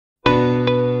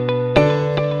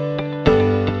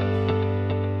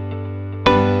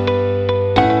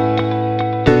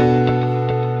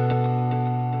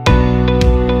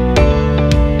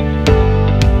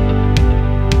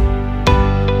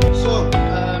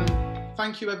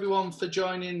thank you everyone for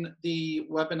joining the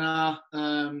webinar,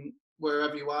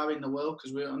 wherever you are in the world,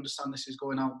 because we understand this is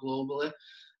going out globally.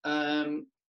 The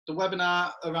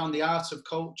webinar around the art of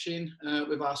coaching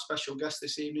with our special guest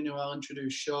this evening, who I'll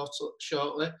introduce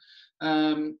shortly.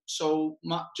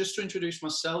 Just to introduce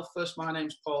myself first, my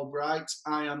name's Paul Bright.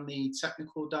 I am the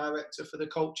technical director for the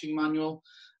coaching manual,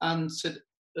 and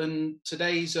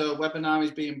today's webinar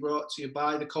is being brought to you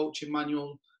by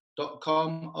thecoachingmanual.com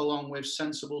along with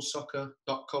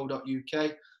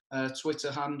sensiblesoccer.co.uk,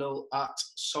 Twitter handle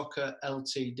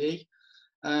 @soccerltd,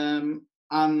 and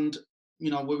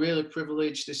we're really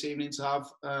privileged this evening to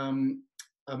have a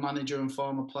manager and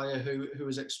former player who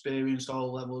has experienced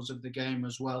all levels of the game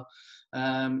as well.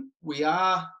 We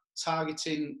are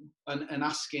targeting and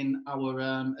asking our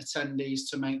attendees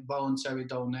to make voluntary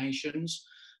donations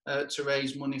to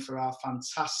raise money for our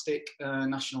fantastic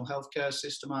national healthcare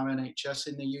system, our NHS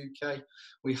in the UK.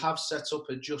 We have set up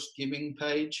a Just Giving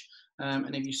page,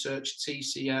 and if you search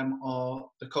TCM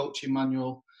or the Coaching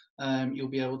Manual, you'll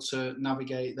be able to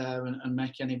navigate there and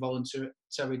make any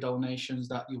voluntary donations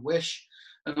that you wish.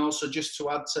 And also, just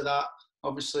to add to that,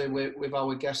 obviously with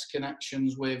our guest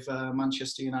connections with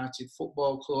Manchester United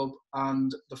Football Club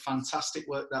and the fantastic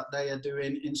work that they are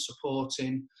doing in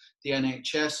supporting the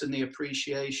NHS and the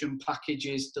appreciation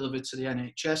packages delivered to the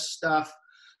NHS staff.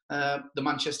 The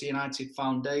Manchester United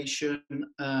Foundation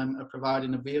are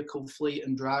providing a vehicle fleet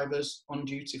and drivers on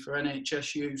duty for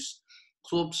NHS use.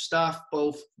 Club staff,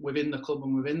 both within the club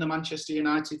and within the Manchester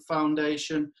United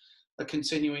Foundation, are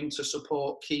continuing to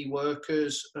support key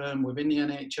workers within the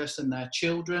NHS and their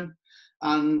children.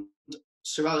 And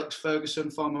Sir Alex Ferguson,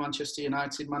 former Manchester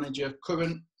United manager,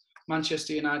 current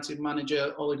Manchester United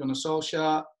manager Ole Gunnar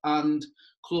Solskjaer, and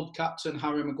club captain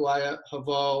Harry Maguire have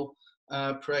all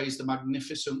praised the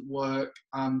magnificent work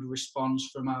and response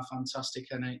from our fantastic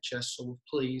NHS. So we're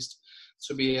pleased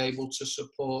to be able to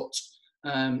support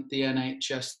the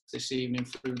NHS this evening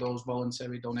through those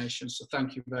voluntary donations. So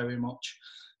thank you very much.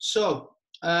 So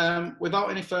without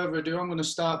any further ado, I'm going to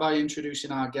start by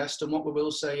introducing our guest. And what we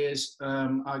will say is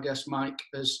our guest Mike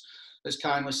has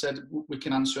kindly said we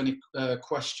can answer any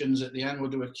questions at the end.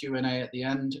 We'll do a Q&A at the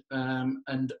end.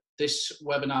 And this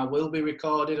webinar will be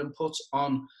recorded and put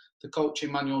on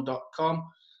thecoachingmanual.com.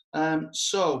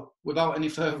 So without any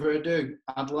further ado,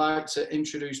 I'd like to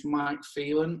introduce Mike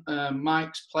Phelan.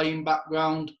 Mike's playing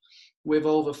background with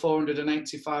over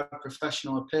 485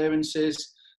 professional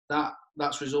appearances.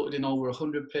 That's resulted in over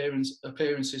 100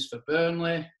 appearances for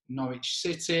Burnley, Norwich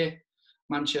City,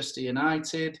 Manchester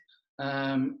United,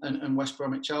 and West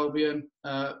Bromwich Albion.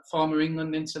 Former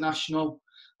England international,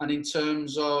 and in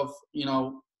terms of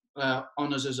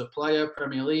honours as a player,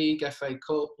 Premier League, FA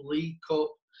Cup, League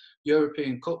Cup,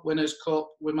 European Cup Winners'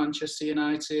 Cup with Manchester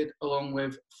United, along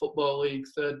with Football League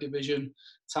 3rd Division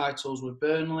titles with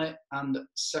Burnley and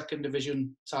 2nd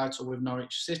Division title with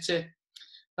Norwich City.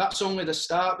 That's only the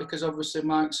start, because obviously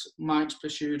Mike's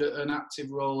pursued an active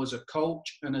role as a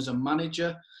coach and as a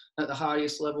manager at the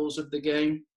highest levels of the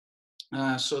game.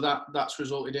 So that's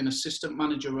resulted in assistant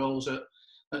manager roles at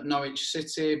Norwich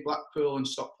City, Blackpool and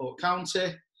Stockport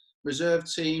County, reserve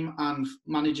team and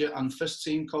manager and first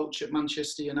team coach at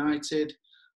Manchester United,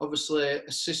 obviously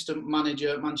assistant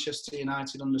manager at Manchester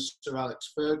United under Sir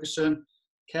Alex Ferguson,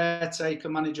 caretaker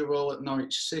manager role at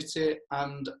Norwich City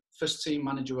and first team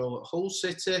manager role at Hull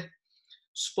City,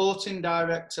 sporting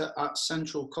director at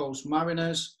Central Coast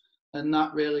Mariners, and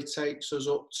that really takes us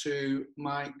up to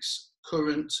Mike's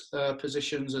current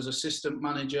positions as assistant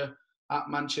manager at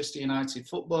Manchester United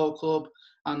Football Club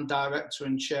and director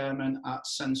and chairman at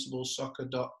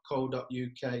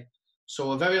sensiblesoccer.co.uk.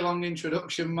 So a very long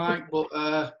introduction, Mike, but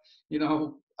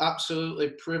absolutely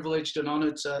privileged and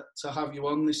honoured to have you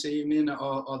on this evening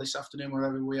or this afternoon,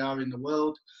 wherever we are in the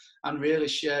world, and really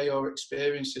share your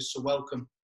experiences. So welcome.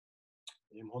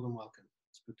 You're more than welcome.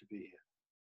 It's good to be here.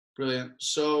 Brilliant.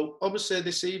 So obviously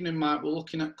this evening, Mike, we're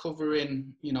looking at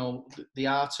covering, the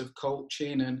art of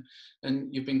coaching, and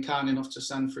you've been kind enough to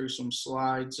send through some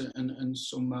slides and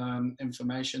some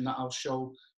information that I'll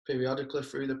show periodically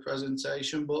through the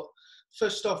presentation. But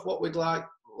first off, what we'd like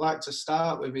to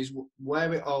start with is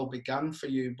where it all began for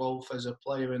you, both as a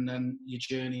player and then your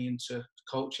journey into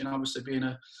coaching. Obviously, being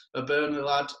a Burnley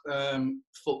lad,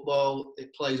 football,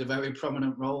 it plays a very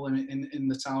prominent role in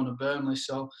the town of Burnley.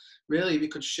 So really, if you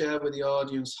could share with the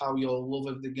audience how your love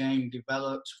of the game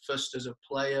developed, first as a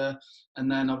player, and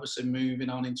then obviously moving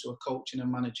on into a coaching and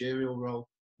managerial role.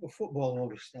 Well, football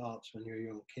always starts when you're a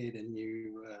young kid and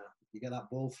you get that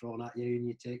ball thrown at you and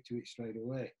you take to it straight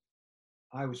away.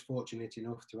 I was fortunate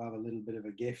enough to have a little bit of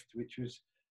a gift, which was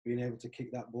being able to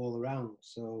kick that ball around.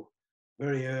 So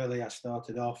very early. I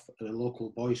started off at a local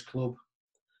boys' club,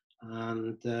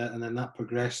 and then that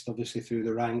progressed obviously through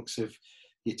the ranks of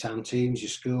your town teams, your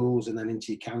schools, and then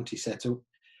into your county setup.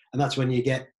 And that's when you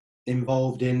get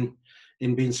involved in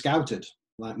being scouted,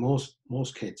 like most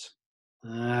kids.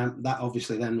 That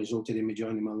obviously then resulted in me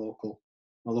joining my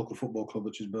local football club,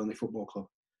 which was Burnley Football Club,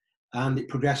 and it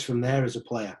progressed from there as a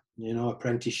player. You know,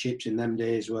 apprenticeships in them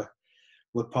days were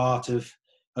part of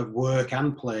work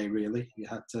and play. Really, you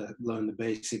had to learn the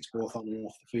basics both on and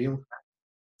off the field,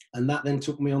 and that then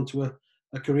took me onto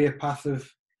a career path of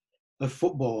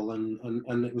football,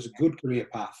 and it was a good career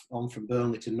path on from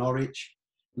Burnley to Norwich,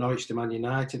 Norwich to Man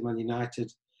United, Man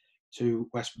United to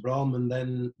West Brom, and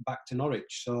then back to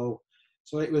Norwich. So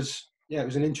it was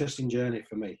an interesting journey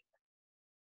for me.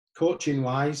 Coaching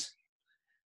wise,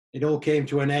 it all came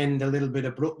to an end a little bit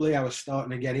abruptly. I was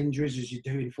starting to get injuries, as you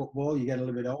do in football. You get a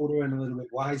little bit older and a little bit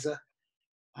wiser.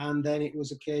 And then it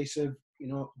was a case of, you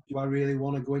know, do I really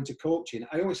want to go into coaching?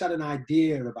 I always had an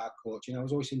idea about coaching. I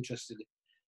was always interested,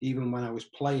 even when I was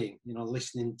playing, you know,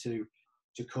 listening to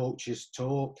coaches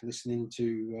talk, listening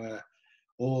to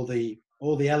all the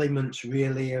elements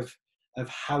really of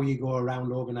how you go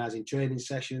around organising training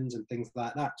sessions and things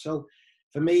like that. So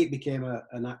for me, it became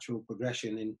a natural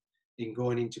progression in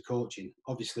going into coaching.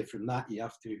 Obviously, from that, you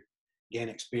have to gain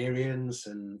experience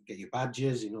and get your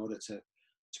badges in order to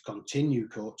continue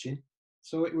coaching.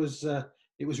 So it was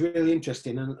really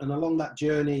interesting, and along that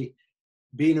journey,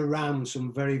 being around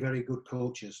some very, very good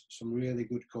coaches, some really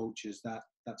good coaches that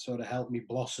sort of helped me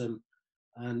blossom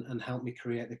and helped me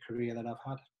create the career that I've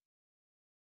had.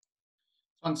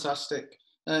 Fantastic.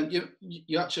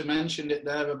 You actually mentioned it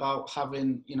there about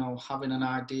having an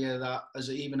idea that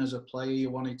even as a player you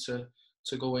wanted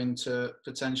to go into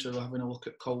potentially having a look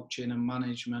at coaching and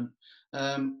management.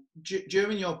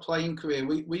 During your playing career,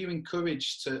 were you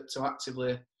encouraged to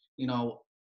actively, you know,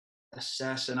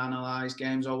 assess and analyse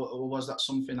games, or was that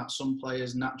something that some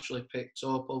players naturally picked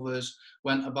up, others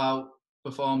went about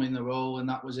performing the role and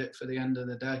that was it for the end of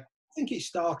the day? I think it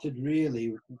started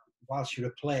really whilst you're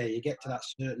a player. You get to that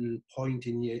certain point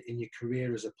in your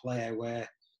career as a player where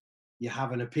you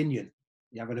have an opinion.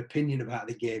 You have an opinion about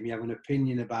the game. You have an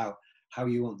opinion about how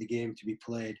you want the game to be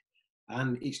played,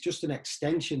 and it's just an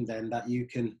extension then that you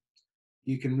can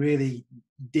really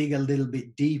dig a little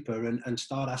bit deeper and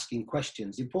start asking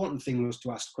questions. The important thing was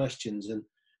to ask questions, and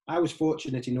I was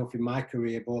fortunate enough in my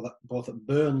career, both at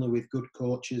Burnley with good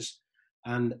coaches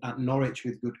and at Norwich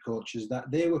with good coaches, that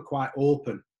they were quite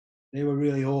open. They were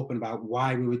really open about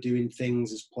why we were doing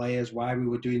things as players, why we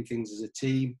were doing things as a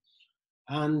team.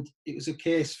 And it was a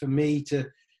case for me to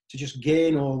just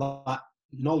gain all that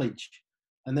knowledge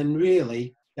and then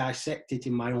really dissect it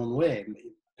in my own way,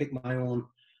 pick my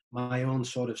own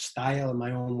sort of style and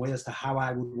my own way as to how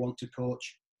I would want to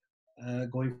coach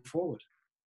going forward.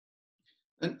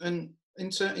 And in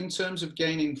terms of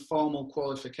gaining formal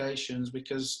qualifications,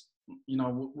 because you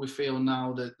know we feel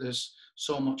now that there's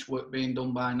so much work being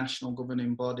done by national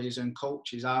governing bodies, and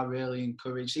coaches are really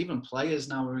encouraged. Even players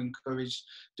now are encouraged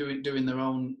doing their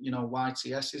own, you know,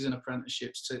 YTSs and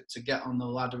apprenticeships to get on the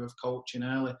ladder of coaching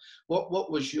early.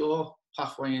 What was your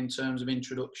pathway in terms of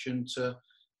introduction to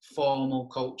formal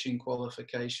coaching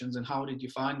qualifications, and how did you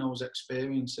find those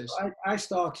experiences? I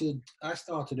started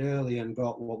early and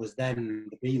got what was then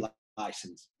the B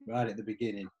license right at the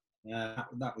beginning.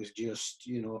 That was just,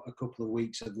 you know, a couple of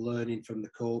weeks of learning from the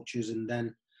coaches and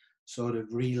then sort of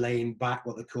relaying back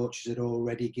what the coaches had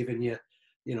already given you,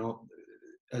 you know,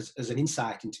 as an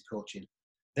insight into coaching.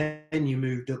 Then you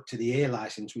moved up to the A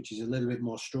license, which is a little bit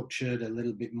more structured, a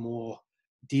little bit more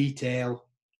detail,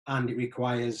 and it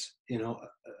requires, you know,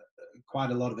 quite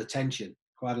a lot of attention,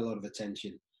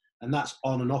 and that's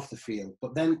on and off the field.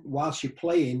 But then whilst you're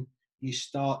playing, you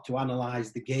start to analyse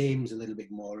the games a little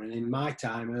bit more. And in my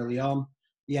time early on,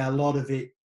 yeah, a lot of it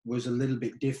was a little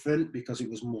bit different because it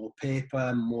was more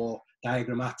paper, more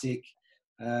diagrammatic,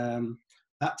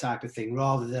 that type of thing,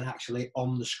 rather than actually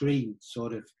on the screen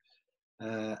sort of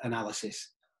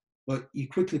analysis. But you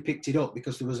quickly picked it up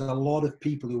because there was a lot of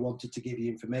people who wanted to give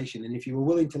you information. And if you were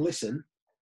willing to listen,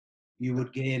 you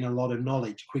would gain a lot of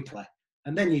knowledge quickly.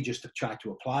 And then you just try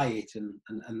to apply it.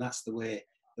 And that's the way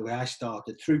I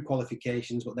started, through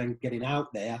qualifications, but then getting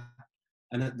out there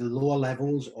and at the lower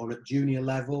levels or at junior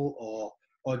level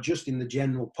or just in the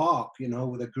general park, you know,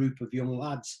 with a group of young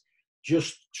lads,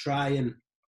 just try and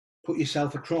put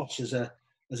yourself across as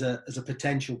a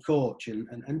potential coach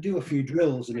and do a few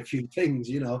drills and a few things,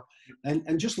 you know,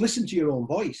 and just listen to your own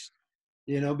voice,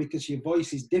 you know, because your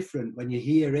voice is different when you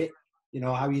hear it, you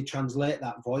know, how you translate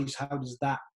that voice, how does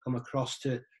that come across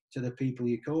to the people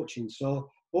you're coaching.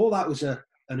 So all that was a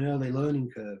an early learning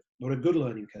curve, or a good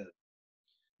learning curve.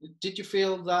 Did you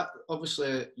feel that,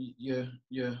 obviously,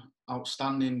 your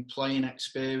outstanding playing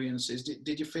experiences,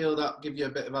 did you feel that give you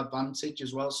a bit of advantage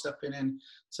as well, stepping in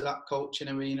to that coaching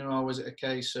arena, or was it a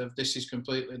case of this is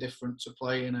completely different to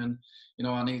playing and, you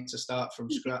know, I need to start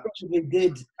from scratch?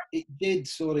 It did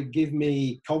sort of give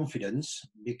me confidence,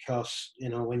 because, you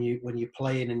know, when you're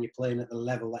playing and you're playing at the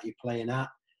level that you're playing at,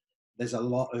 there's a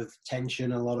lot of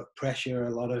tension, a lot of pressure, a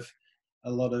lot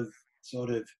of sort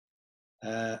of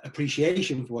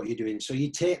appreciation for what you're doing. So you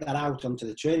take that out onto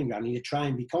the training ground and you try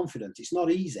and be confident. It's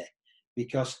not easy,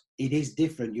 because it is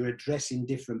different. You're addressing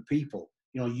different people.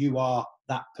 You know, you are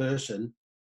that person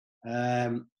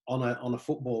on a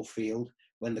football field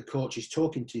when the coach is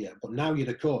talking to you. But now you're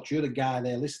the coach. You're the guy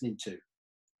they're listening to.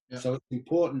 Yeah. So it's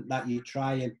important that you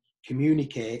try and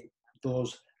communicate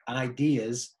those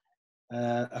ideas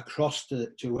across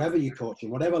to whoever you're coaching,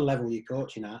 whatever level you're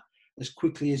coaching at, as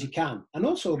quickly as you can, and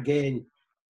also gain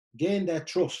their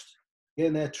trust,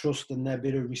 and their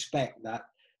bit of respect,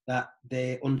 that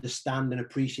they understand and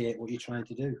appreciate what you're trying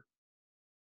to do.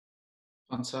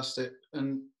 Fantastic.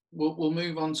 And we'll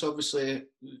move on to, obviously,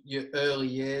 your early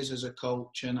years as a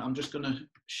coach, and I'm just going to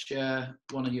share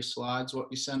one of your slides, what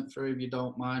you sent through, if you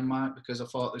don't mind, Mike, because I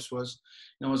thought this was,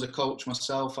 you know, as a coach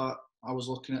myself, I was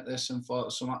looking at this and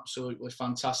thought some absolutely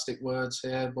fantastic words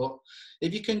here. But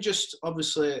if you can just,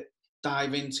 obviously,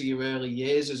 dive into your early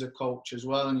years as a coach as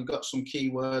well, and you've got some key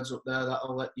words up there that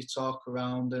I'll let you talk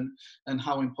around, and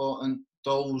how important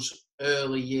those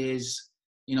early years,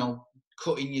 you know,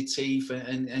 cutting your teeth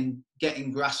and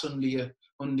getting grass under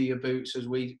your boots, as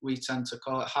we tend to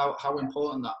call it, how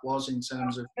important that was in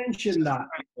terms of. I mentioned that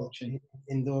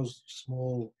in those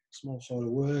small sort of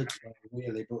words,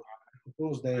 really, but I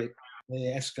suppose they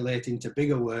escalate into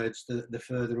bigger words the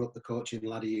further up the coaching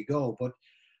ladder you go. But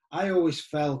I always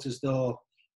felt as though,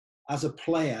 as a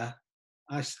player,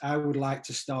 I would like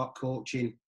to start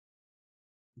coaching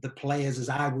the players as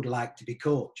I would like to be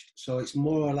coached. So it's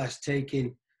more or less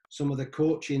taking some of the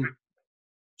coaching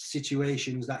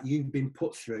situations that you've been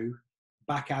put through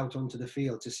back out onto the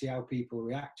field to see how people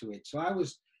react to it. So I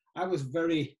was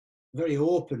very, very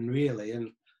open, really,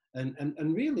 and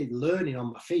really learning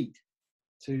on my feet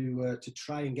to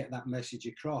try and get that message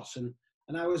across. And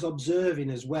I was observing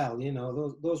as well, you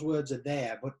know, those words are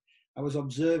there, but I was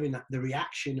observing the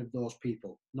reaction of those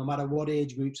people, no matter what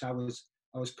age groups I was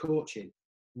coaching,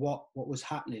 what was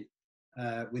happening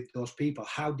with those people,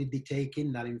 how did they take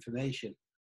in that information,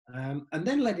 and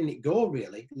then letting it go,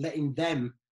 really, letting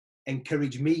them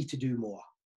encourage me to do more,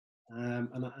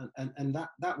 and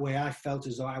that way I felt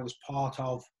as though I was part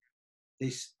of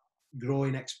this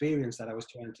growing experience that I was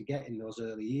trying to get in those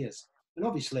early years. And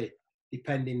obviously,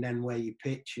 depending then where you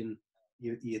pitch and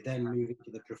you then move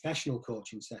into the professional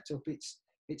coaching setup, it's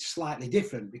slightly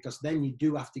different, because then you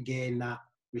do have to gain that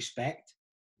respect.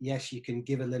 Yes, you can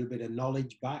give a little bit of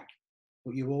knowledge back,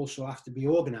 but you also have to be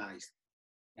organised.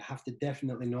 You have to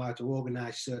definitely know how to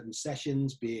organise certain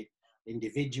sessions, be it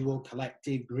individual,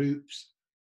 collective, groups.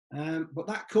 But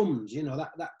that comes, you know,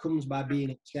 that comes by being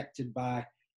accepted by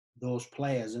those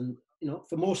players. And, you know,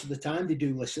 for most of the time they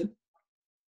do listen.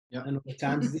 Yeah. And other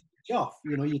times they switch off.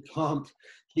 You know, you can't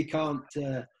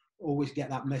always get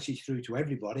that message through to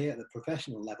everybody at the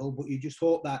professional level, but you just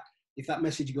hope that if that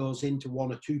message goes into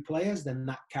one or two players, then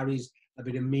that carries a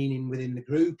bit of meaning within the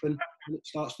group, and it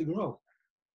starts to grow.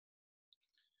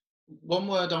 One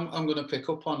word I'm going to pick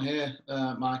up on here,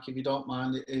 Mike, if you don't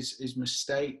mind, is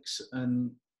mistakes.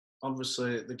 And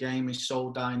obviously the game is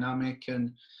so dynamic,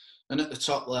 and at the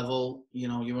top level, you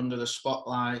know, you're under the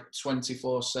spotlight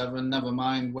 24/7. Never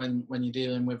mind when you're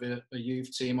dealing with a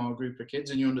youth team or a group of kids,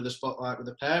 and you're under the spotlight with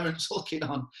the parents looking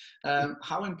on.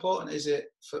 How important is it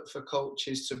for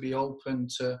coaches to be open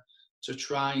to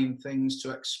trying things,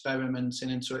 to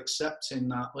experimenting, and to accepting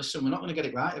that, listen, we're not going to get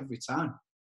it right every time?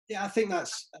 Yeah, I think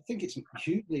it's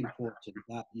hugely important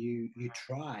that you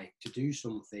try to do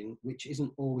something which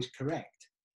isn't always correct,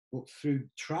 but through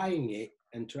trying it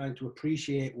and trying to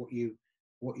appreciate what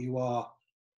you are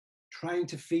trying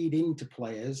to feed into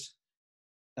players,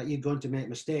 that you're going to make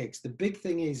mistakes. The big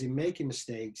thing is, in making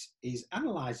mistakes, is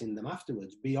analysing them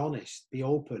afterwards. Be honest, be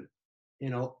open, you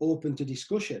know, open to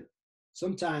discussion.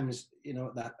 Sometimes, you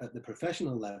know, that at the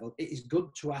professional level, it is good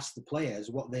to ask the players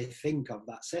what they think of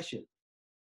that session.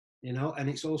 You know, and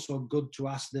it's also good to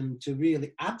ask them to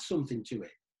really add something to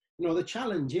it. You know, the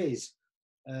challenge is,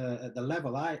 at the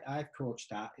level I've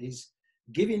coached at, is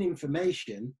giving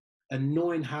information and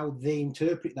knowing how they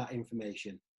interpret that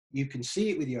information. You can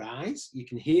see it with your eyes, you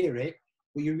can hear it,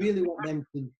 but you really want them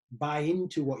to buy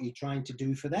into what you're trying to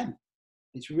do for them.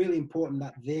 It's really important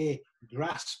that they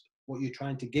grasp what you're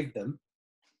trying to give them,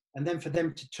 and then for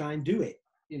them to try and do it.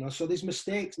 So there's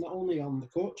mistakes not only on the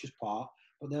coach's part,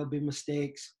 but there'll be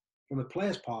mistakes from a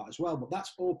player's part as well. But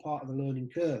that's all part of the learning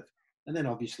curve. And then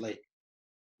obviously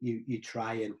you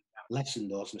try and lessen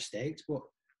those mistakes, but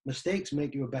mistakes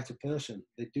make you a better person.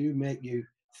 They do make you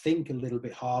think a little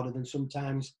bit harder than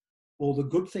sometimes all the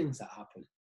good things that happen.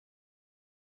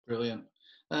 Brilliant.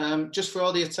 Just for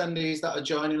all the attendees that are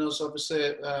joining us,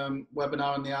 obviously,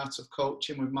 webinar on the art of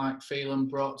coaching with Mike Phelan,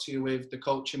 brought to you with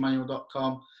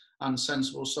thecoachingmanual.com and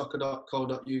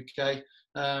sensiblesoccer.co.uk.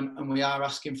 And we are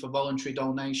asking for voluntary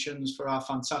donations for our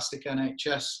fantastic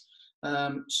NHS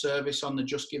service on the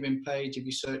Just Giving page if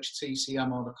you search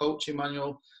TCM or the Coaching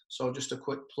Manual. So just a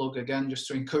quick plug again, just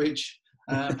to encourage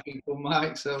people,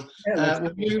 Mike. So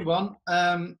we'll move on.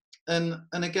 And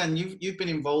again, you've been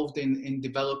involved in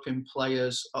developing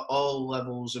players at all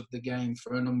levels of the game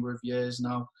for a number of years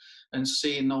now, and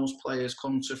seeing those players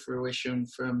come to fruition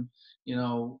from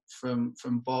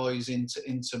boys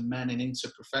into men and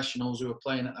into professionals who are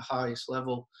playing at the highest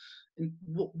level. And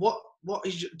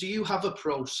do you have a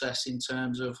process in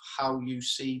terms of how you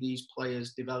see these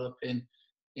players developing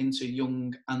into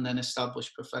young and then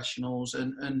established professionals,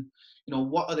 and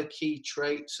what are the key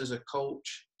traits as a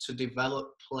coach to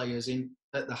develop players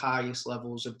at the highest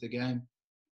levels of the game?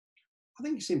 I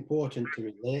think it's important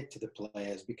to relate to the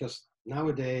players, because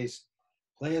nowadays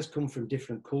players come from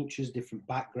different cultures, different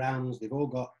backgrounds. They've all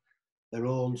got their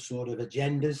own sort of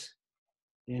agendas,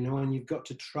 and you've got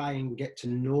to try and get to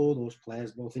know those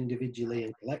players both individually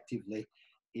and collectively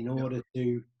in order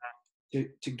to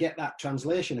get that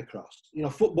translation across.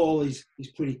 Football is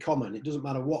pretty common. It doesn't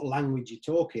matter what language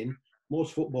you're talking.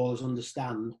 Most footballers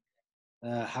understand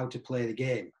how to play the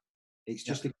game. It's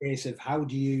just a case of how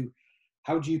do you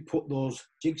put those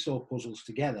jigsaw puzzles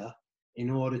together in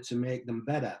order to make them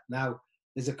better. Now,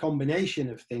 there's a combination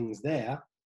of things there,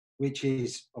 which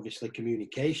is obviously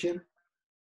communication.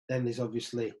 Then there's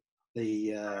obviously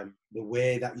the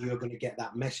way that you're going to get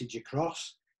that message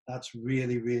across. That's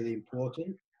really, really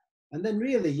important. And then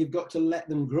really, you've got to let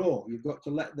them grow. You've got to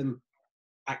let them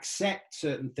accept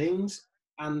certain things.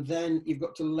 And then you've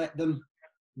got to let them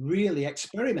really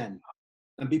experiment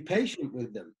and be patient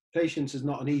with them. Patience is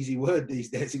not an easy word these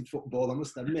days in football, I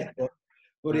must admit.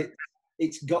 But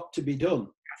it's got to be done.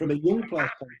 From a young player's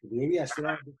point of view, yes, there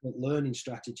are different learning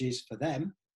strategies for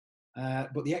them.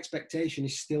 But the expectation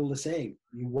is still the same.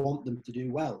 You want them to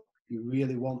do well. You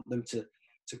really want them to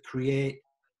create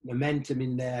momentum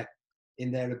in their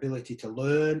ability to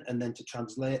learn, and then to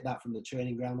translate that from the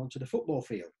training ground onto the football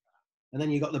field. And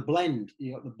then you've got the blend.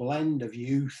 You've got the blend of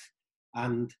youth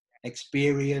and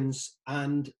experience,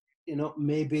 and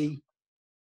maybe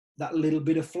that little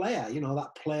bit of flair.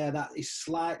 That player that is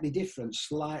slightly different,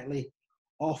 slightly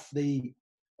off the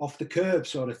curb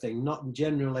sort of thing. Not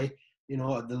generally,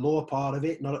 at the lower part of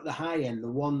it, not at the high end.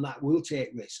 The one that will take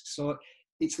risks. So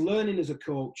it's learning as a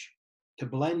coach to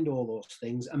blend all those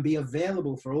things and be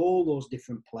available for all those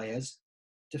different players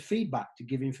to feedback, to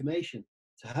give information,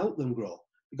 to help them grow.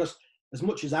 Because as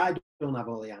much as I don't have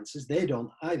all the answers, they don't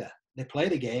either. They play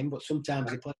the game, but sometimes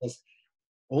the players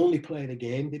only play the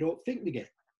game. They don't think the game.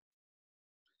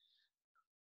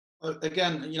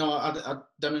 Again, I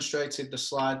demonstrated the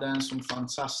slide there and some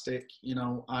fantastic,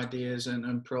 ideas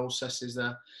and processes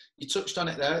there. You touched on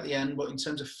it there at the end, but in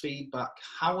terms of feedback,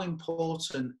 how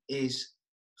important is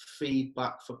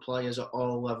feedback for players at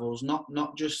all levels?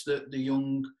 Not just the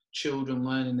young children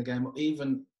learning the game, but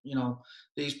even,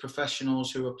 these professionals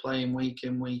who are playing week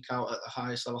in, week out at the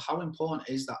highest level. How important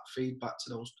is that feedback to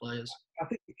those players? I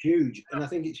think it's huge, and I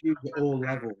think it's huge at all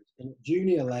levels. And at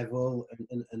junior level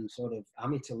and sort of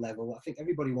amateur level, I think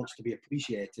everybody wants to be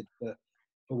appreciated for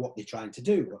what they're trying to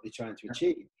do, what they're trying to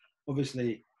achieve.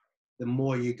 Obviously, the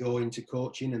more you go into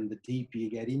coaching and the deeper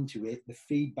you get into it, the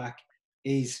feedback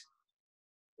is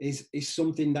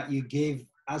something that you give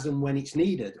as and when it's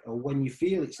needed, or when you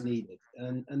feel it's needed.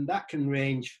 And that can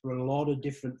range for a lot of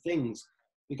different things,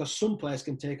 because some players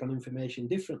can take on information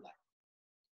differently.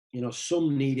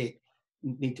 Some need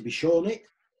to be shown it.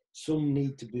 Some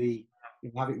need to be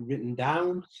have it written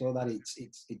down so that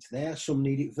it's there. Some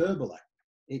need it verbally.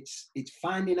 It's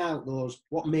finding out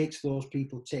what makes those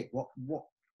people tick.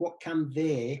 What can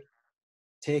they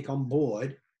take on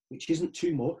board, which isn't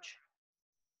too much,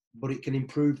 but it can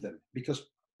improve them. Because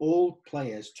all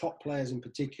players, top players in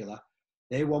particular,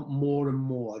 they want more and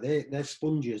more. They're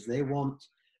sponges. They want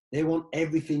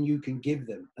everything you can give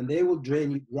them, and they will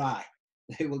drain you dry.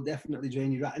 They will definitely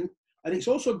drain you dry. And it's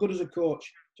also good as a coach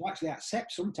to actually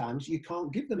accept sometimes you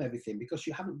can't give them everything because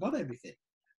you haven't got everything,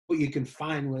 but you can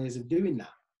find ways of doing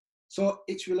that. So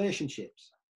it's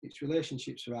relationships. It's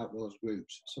relationships throughout those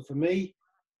groups. So for me,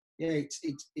 yeah,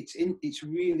 it's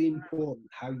really important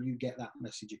how you get that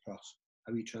message across,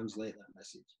 how you translate that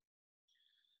message.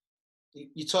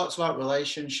 You talked about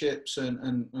relationships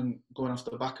and going off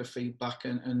the back of feedback,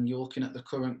 and you're looking at the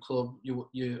current club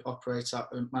you operate at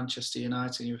Manchester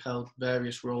United. You've held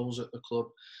various roles at the club.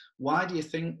 Why do you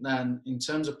think then, in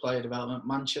terms of player development,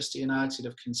 Manchester United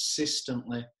have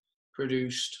consistently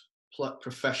produced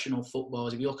professional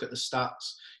footballers? If you look at the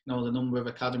stats, the number of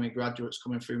academy graduates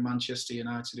coming through Manchester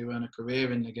United who earn a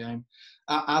career in the game,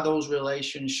 are those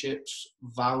relationships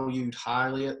valued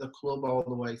highly at the club all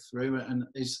the way through? And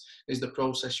is the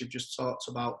process you've just talked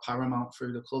about paramount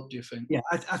through the club, do you think? Yeah,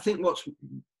 I think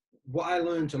what I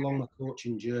learned along my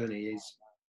coaching journey is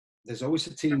there's always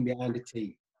a team behind a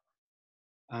team.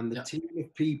 And the team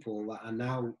of people that are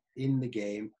now in the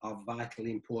game are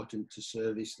vitally important to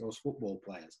service those football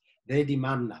players. They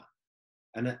demand that.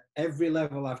 And at every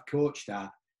level I've coached at,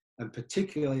 and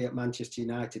particularly at Manchester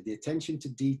United, the attention to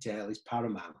detail is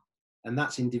paramount. And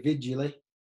that's individually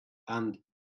and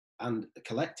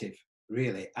collective,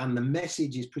 really. And the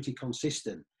message is pretty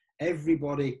consistent.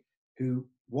 Everybody who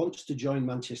wants to join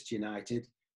Manchester United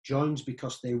joins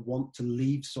because they want to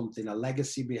leave something, a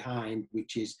legacy behind,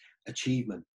 which is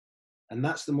achievement. And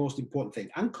that's the most important thing.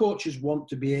 And coaches want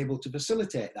to be able to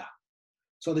facilitate that.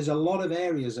 So there's a lot of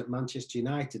areas at Manchester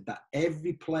United that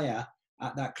every player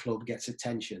at that club gets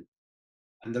attention,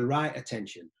 and the right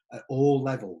attention at all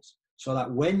levels, so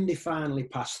that when they finally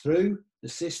pass through the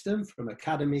system from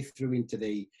academy through into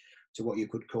to what you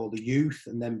could call the youth,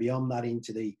 and then beyond that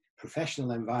into the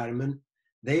professional environment,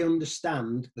 they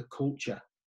understand the culture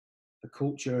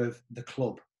of the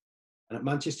club. And at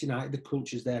Manchester United, the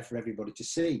culture is there for everybody to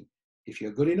see. If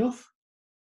you're good enough,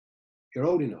 you're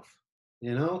old enough,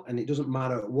 and it doesn't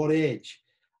matter at what age.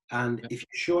 And if you're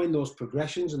showing those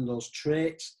progressions and those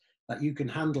traits that you can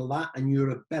handle that, and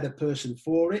you're a better person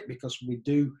for it, because we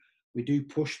do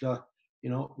push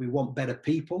we want better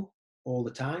people all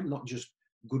the time, not just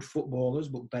good footballers,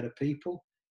 but better people,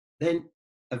 then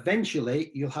eventually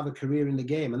you'll have a career in the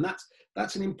game. And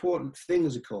that's an important thing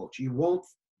as a coach. You want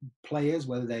players,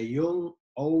 whether they're young,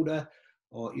 older,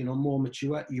 or more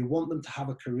mature, you want them to have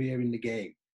a career in the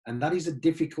game. And that is a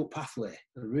difficult pathway,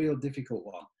 a real difficult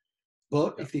one.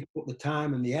 But if they put the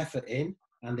time and the effort in,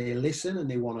 and they listen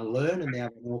and they want to learn and they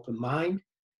have an open mind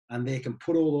and they can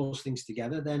put all those things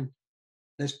together, then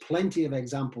there's plenty of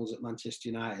examples at Manchester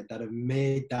United that have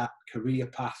made that career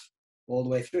path all the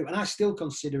way through. And I still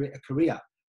consider it a career.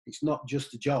 It's not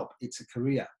just a job, it's a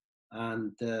career.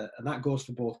 And that goes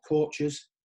for both coaches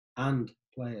and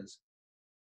players.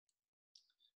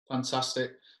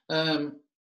 Fantastic.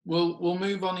 We'll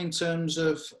move on in terms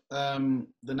of the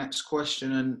next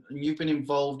question. And you've been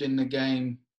involved in the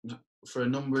game for a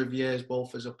number of years,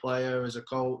 both as a player, as a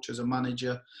coach, as a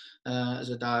manager, as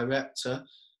a director.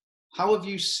 How have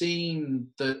you seen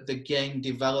the game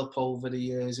develop over the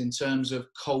years in terms of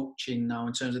coaching now,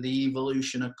 in terms of the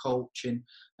evolution of coaching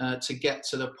to get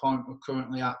to the point we're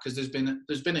currently at? Because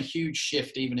there's been a huge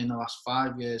shift even in the last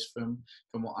 5 years from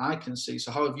what I can see.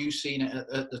 So how have you seen it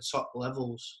at the top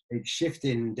levels? It's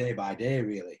shifting day by day,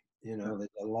 really.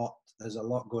 There's a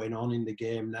lot going on in the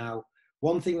game now.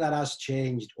 One thing that has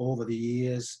changed over the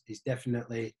years is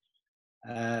definitely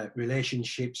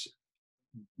relationships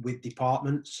with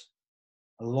departments.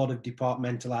 A lot of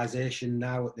departmentalisation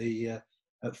now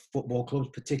at football clubs,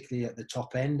 particularly at the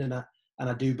top end, and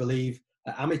I do believe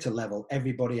at amateur level,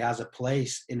 everybody has a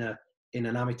place in an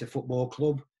amateur football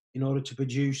club in order to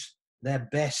produce their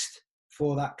best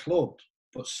for that club.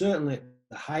 But certainly at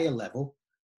the higher level,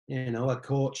 a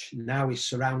coach now is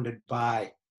surrounded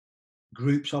by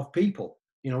groups of people.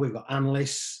 We've got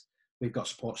analysts, we've got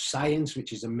sports science,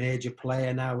 which is a major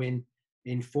player now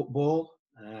in football.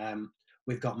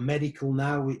 We've got medical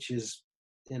now, which is,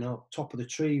 top of the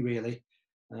tree, really,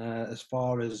 as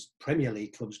far as Premier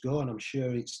League clubs go. And I'm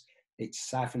sure it's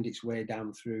siphoned its way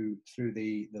down through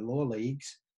the lower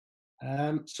leagues.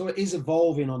 So it is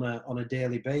evolving on a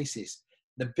daily basis.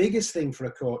 The biggest thing for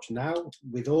a coach now,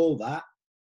 with all that,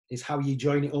 is how you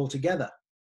join it all together.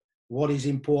 What is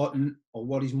important, or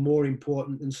what is more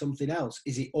important than something else?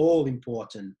 Is it all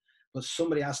important? But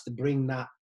somebody has to bring that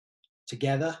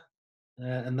together.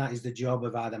 And that is the job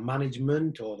of either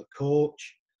management or the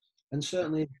coach, and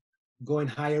certainly going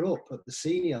higher up at the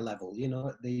senior level,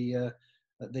 at the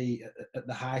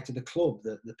height of the club,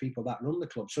 the people that run the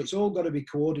club. So it's all got to be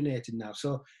coordinated now.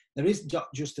 So there is not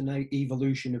just an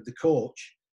evolution of the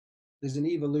coach, there's an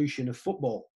evolution of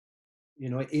football.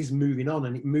 It is moving on,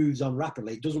 and it moves on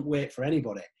rapidly. It doesn't wait for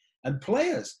anybody. And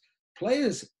players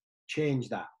change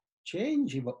that.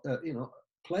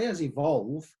 players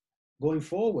evolve going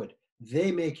forward.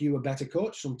 They make you a better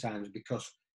coach sometimes,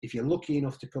 because if you're lucky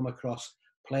enough to come across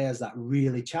players that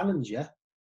really challenge you,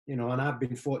 you know, and I've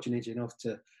been fortunate enough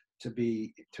to have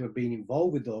been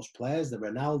involved with those players, the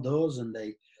Ronaldos and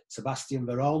the Sebastian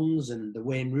Verons and the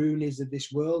Wayne Rooneys of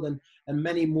this world, and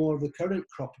many more of the current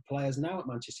crop of players now at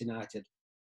Manchester United.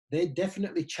 They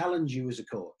definitely challenge you as a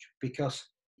coach, because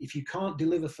if you can't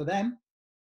deliver for them,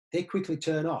 they quickly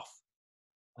turn off.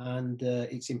 And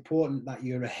it's important that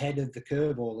you're ahead of the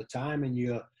curve all the time, and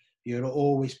you're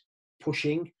always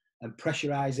pushing and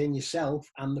pressurizing yourself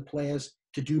and the players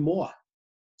to do more.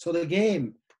 So the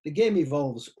game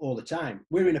evolves all the time.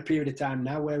 We're in a period of time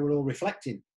now where we're all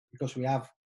reflecting, because we have,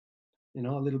 you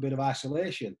know, a little bit of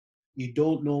isolation. You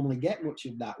don't normally get much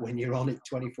of that when you're on it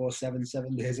 24/7,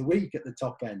 7 days a week at the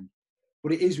top end.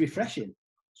 But it is refreshing.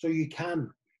 So you can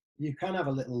have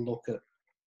a little look at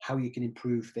how you can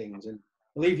improve things. And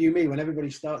believe you me, when everybody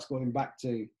starts going back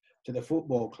to the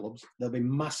football clubs, there'll be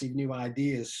massive new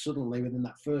ideas suddenly within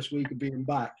that first week of being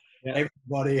back. Yeah.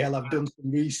 Everybody will have done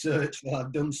some research, they'll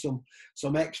have done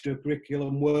some extra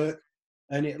curriculum work,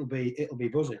 and it'll be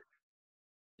buzzing.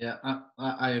 Yeah,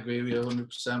 I agree with you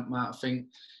 100%, Matt. I think,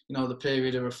 you know, the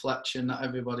period of reflection that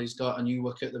everybody's got, and you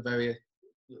look at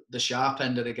the sharp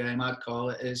end of the game, I'd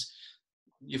call it, is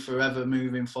you're forever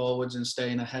moving forwards and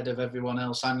staying ahead of everyone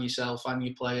else and yourself and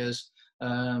your players.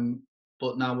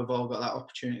 But now we've all got that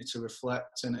opportunity to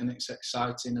reflect, and it's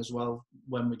exciting as well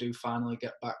when we do finally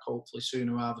get back, hopefully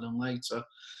sooner rather than later.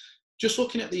 Just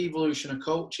looking at the evolution of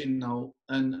coaching now,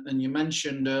 and you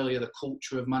mentioned earlier the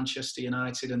culture of Manchester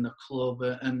United and the club,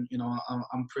 and you know,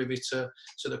 I'm privy to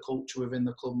the culture within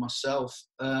the club myself.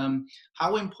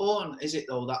 How important is it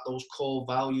though that those core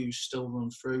values still run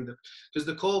through? Because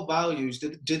the core values,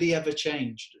 do they ever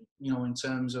change? You know, in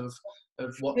terms of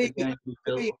what the game is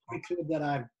built upon? Every club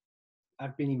that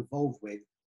I've been involved with,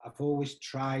 I've always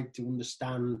tried to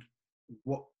understand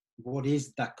what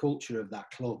is that culture of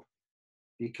that club.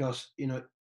 Because, you know,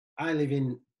 I live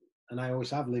in, and I always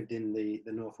have lived in the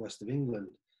northwest of England.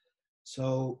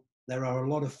 So there are a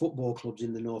lot of football clubs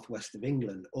in the northwest of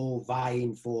England, all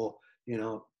vying for, you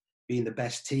know, being the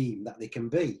best team that they can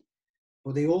be.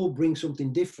 But they all bring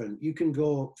something different. You can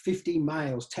go 15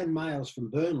 miles, 10 miles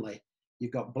from Burnley.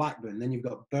 You've got Blackburn, then you've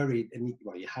got Bury, and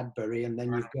you had Bury, and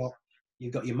then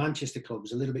you've got your Manchester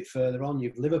clubs a little bit further on.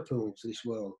 You've Liverpool to this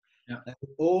world. Yeah. They've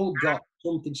all got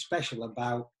something special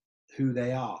about who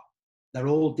they are. They're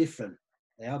all different.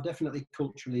 They are definitely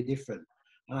culturally different.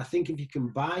 And I think if you can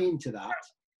buy into that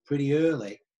pretty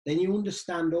early, then you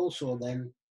understand also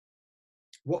then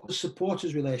what the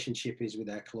supporters' relationship is with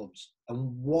their clubs,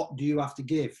 and what do you have to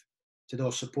give to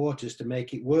those supporters to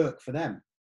make it work for them.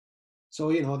 So,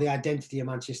 you know, the identity of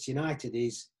Manchester United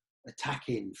is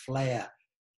attacking, flair,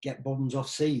 get bums off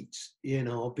seats, you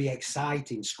know, be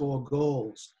exciting, score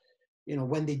goals. You know,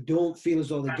 when they don't feel as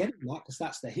though they're getting that, because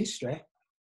that's their history,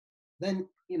 then,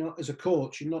 you know, as a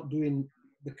coach, you're not doing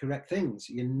the correct things.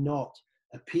 You're not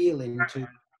appealing to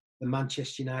the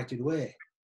Manchester United way.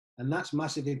 And that's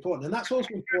massively important. And that's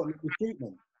also important in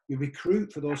recruitment. You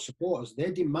recruit for those supporters.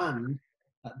 They demand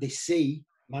that they see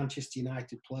Manchester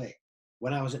United play.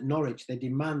 When I was at Norwich, they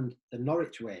demand the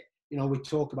Norwich way. You know, we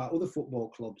talk about other football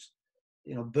clubs.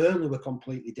 You know, Burnley were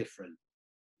completely different.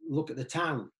 Look at the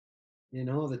Town. You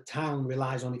know, the Town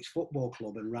relies on its football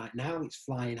club, and right now it's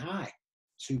flying high.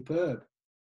 Superb.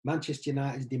 Manchester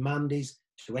United's demand is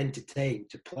to entertain,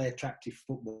 to play attractive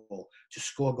football, to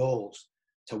score goals,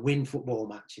 to win football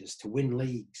matches, to win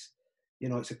leagues. You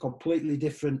know, it's a completely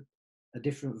different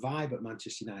vibe at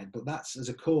Manchester United. But that's, as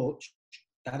a coach,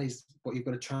 that is what you've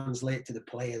got to translate to the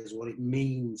players, what it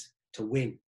means to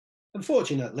win.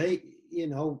 Unfortunately, you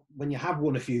know, when you have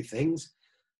won a few things,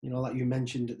 you know, like you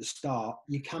mentioned at the start,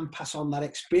 you can pass on that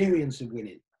experience of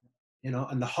winning, you know,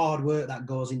 and the hard work that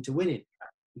goes into winning.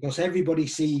 Because everybody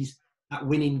sees that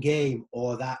winning game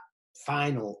or that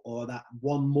final or that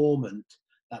one moment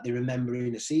that they remember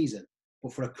in a season.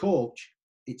 But for a coach,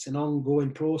 it's an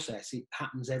ongoing process. It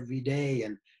happens every day,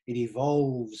 and it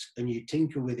evolves, and you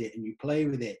tinker with it and you play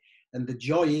with it. And the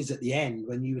joy is at the end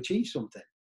when you achieve something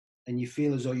and you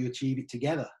feel as though you achieve it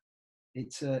together.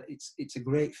 It's a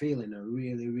great feeling, a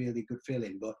really, really good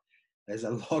feeling. But there's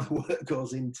a lot of work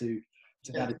goes into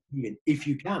that achieving, if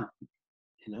you can.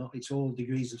 You know, it's all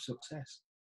degrees of success.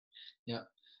 Yeah.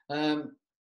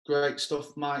 Great stuff,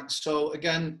 Mike. So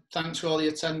again, thanks for all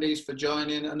the attendees for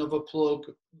joining. Another plug,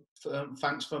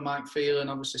 thanks for Mike Phelan,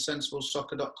 obviously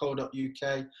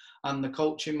sensiblesoccer.co.uk and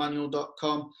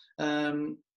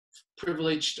thecoachingmanual.com.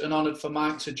 Privileged and honoured for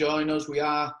Mike to join us. We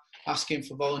are asking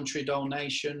for voluntary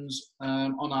donations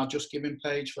on our Just Giving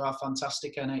page for our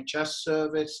fantastic NHS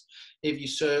service. If you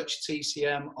search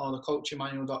TCM or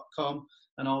thecoachingmanual.com,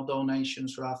 and all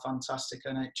donations for our fantastic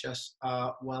NHS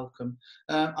are welcome.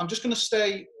 I'm just going to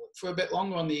stay for a bit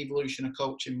longer on the evolution of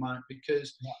coaching, Mike,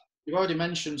 because you've already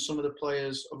mentioned some of the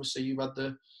players. Obviously, you've had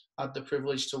the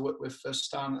privilege to work with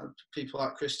firsthand people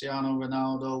like Cristiano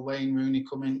Ronaldo, Wayne Rooney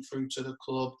coming through to the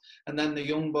club, and then the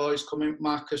young boys coming,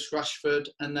 Marcus Rashford,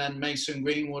 and then Mason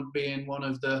Greenwood being one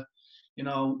of the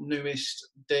newest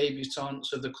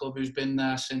debutants of the club, who's been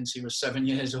there since he was 7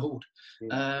 years old.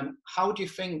 How do you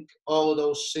think all of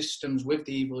those systems with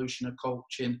the evolution of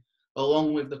coaching,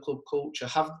 along with the club culture,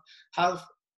 have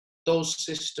those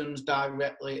systems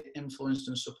directly influenced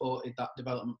and supported that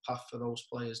development path for those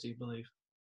players, do you believe?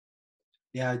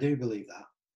 Yeah, I do believe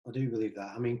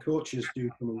that. I mean, coaches do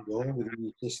come and go within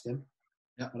the system.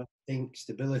 Yeah. But I think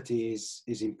stability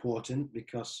is important,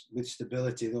 because with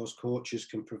stability, those coaches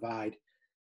can provide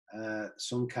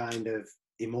some kind of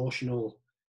emotional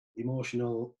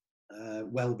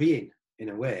well-being in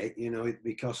a way,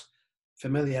 because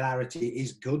familiarity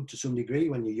is good to some degree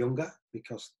when you're younger,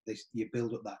 because you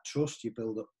build up that trust, you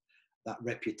build up that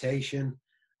reputation,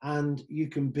 and you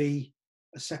can be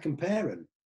a second parent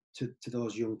to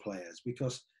those young players,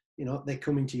 because they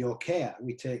come into your care.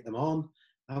 We take them on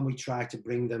and we try to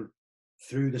bring them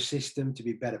through the system to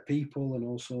be better people and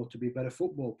also to be better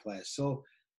football players. So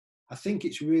I think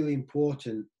it's really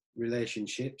important,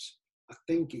 relationships. I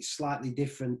think it's slightly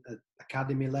different at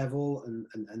academy level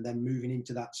and then moving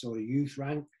into that sort of youth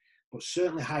rank. But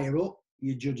certainly higher up,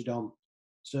 you're judged on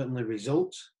certainly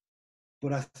results.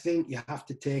 But I think you have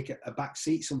to take a back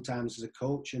seat sometimes as a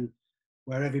coach, and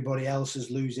where everybody else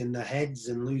is losing their heads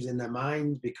and losing their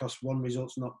minds because one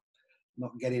result's not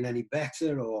getting any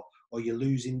better, or you're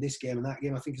losing this game and that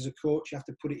game. I think as a coach, you have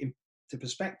to put it into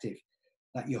perspective,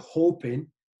 that you're hoping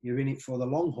you're in it for the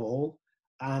long haul,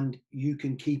 and you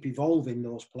can keep evolving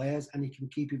those players and you can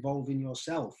keep evolving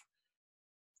yourself.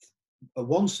 But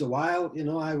once in a while,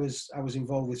 I was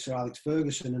involved with Sir Alex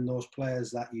Ferguson and those players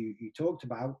that you talked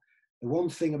about. The one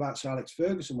thing about Sir Alex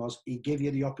Ferguson was he gave you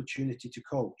the opportunity to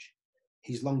coach.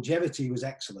 His longevity was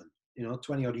excellent.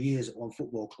 20 odd years at one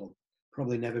football club,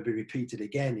 probably never be repeated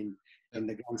again in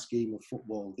the grand scheme of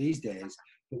football these days.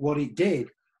 But what it did,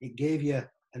 it gave you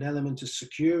an element of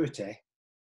security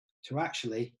to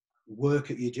actually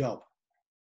work at your job,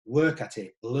 work at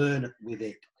it, learn with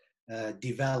it,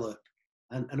 develop,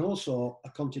 and also a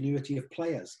continuity of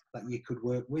players that you could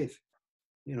work with,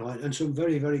 and some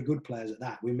very, very good players at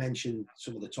that. We mentioned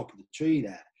some of the top of the tree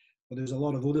there, but there's a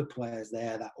lot of other players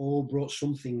there that all brought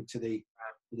something to the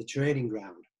training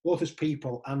ground, both as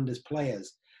people and as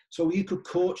players. So you could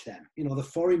coach them. The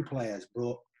foreign players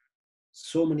brought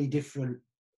so many different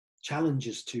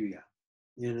challenges to you,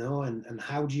 and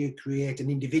how do you create an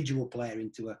individual player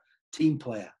into a team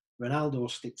player? Ronaldo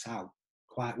sticks out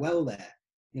quite well there.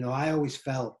 I always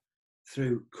felt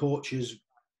through coaches,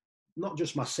 not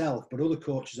just myself, but other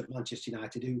coaches at Manchester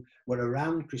United who were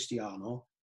around Cristiano,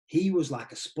 he was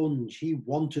like a sponge. He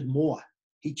wanted more.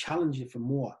 He challenged you for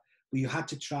more. But you had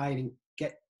to try and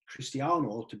get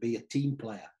Cristiano to be a team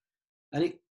player.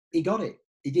 And he got it.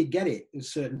 He did get it.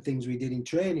 There's certain things we did in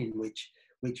training which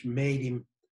made him,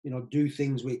 do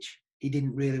things which he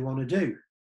didn't really want to do.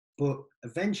 But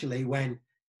eventually, when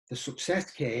the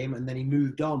success came and then he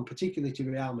moved on, particularly to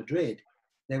Real Madrid,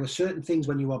 there were certain things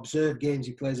when you observe games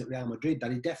he plays at Real Madrid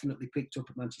that he definitely picked up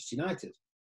at Manchester United.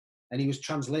 And he was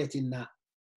translating that,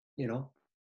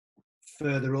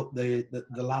 further up the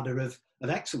ladder of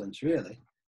excellence, really.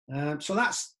 So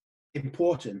that's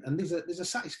important. And there's a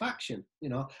satisfaction,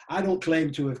 I don't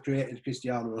claim to have created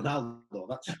Cristiano Ronaldo.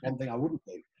 That's one thing I wouldn't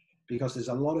do, because there's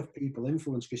a lot of people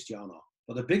influence Cristiano.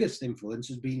 But the biggest influence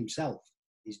has been himself.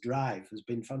 His drive has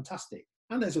been fantastic.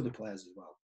 And there's other players as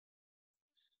well.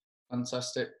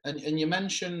 Fantastic. And you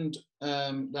mentioned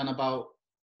then about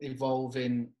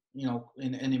evolving,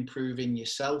 and improving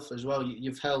yourself as well.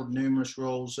 You've held numerous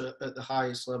roles at the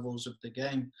highest levels of the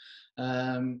game.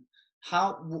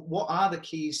 What are the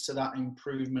keys to that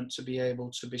improvement to be able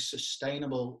to be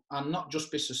sustainable, and not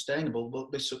just be sustainable,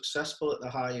 but be successful at the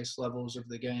highest levels of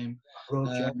the game?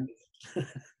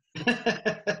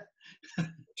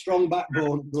 Strong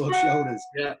backbone, broad shoulders.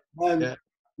 Yeah.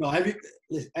 No,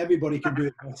 everybody can do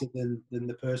it better than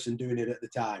the person doing it at the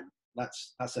time.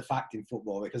 That's a fact in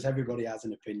football, because everybody has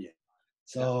an opinion.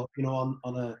 So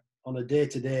on a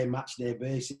day-to-day, match-day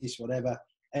basis, whatever,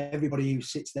 everybody who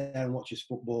sits there and watches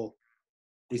football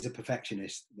is a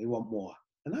perfectionist. They want more,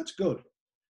 and that's good.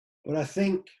 But I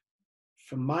think,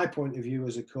 from my point of view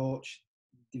as a coach,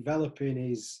 developing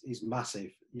is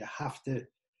massive. You have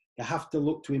to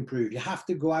look to improve. You have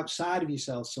to go outside of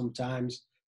yourself sometimes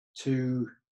to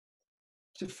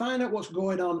find out what's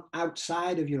going on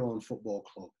outside of your own football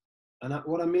club. And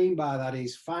what I mean by that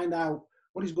is find out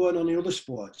what is going on in other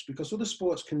sports, because other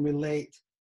sports can relate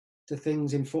to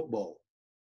things in football.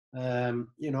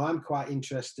 I'm quite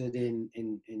interested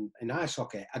in ice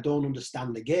hockey. I don't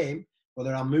understand the game, but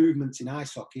there are movements in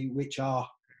ice hockey which are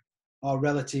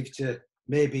relative to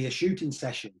maybe a shooting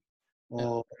session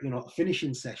or a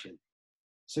finishing session.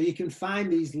 So you can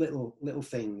find these little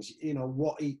things.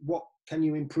 What can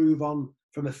you improve on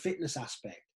from a fitness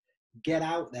aspect? Get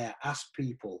out there, ask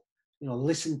people.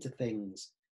 Listen to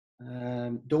things.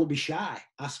 Don't be shy.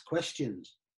 Ask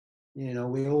questions.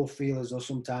 We all feel as though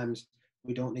sometimes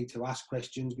we don't need to ask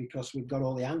questions because we've got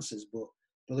all the answers. But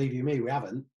believe you me, we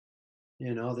haven't.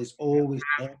 There's always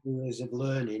areas of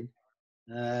learning,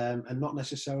 and not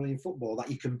necessarily in football, that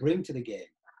you can bring to the game.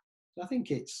 So I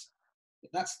think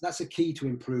that's a key to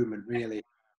improvement, really,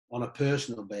 on a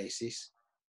personal basis.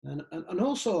 And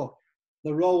also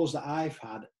the roles that I've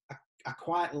had, I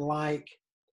quite like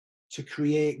to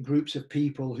create groups of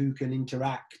people who can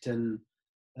interact and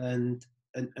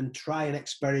try and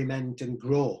experiment and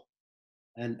grow,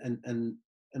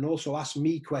 and also ask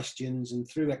me questions, and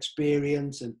through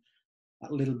experience and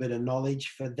a little bit of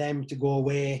knowledge, for them to go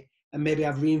away and maybe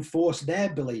I've reinforced their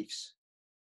beliefs,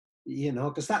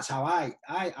 because that's how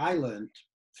I learned,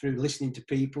 through listening to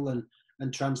people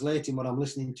and translating what I'm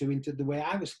listening to into the way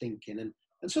I was thinking.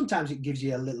 And sometimes it gives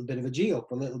you a little bit of a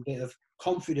G-up, a little bit of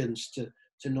confidence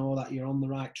to know that you're on the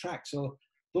right track. So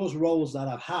those roles that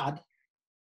I've had,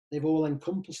 they've all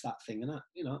encompassed that thing. And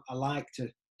I like to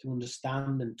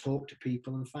understand and talk to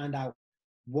people and find out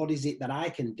what is it that I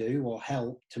can do or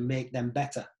help to make them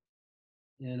better.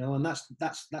 And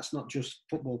that's not just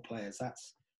football players.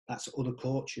 That's other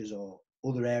coaches or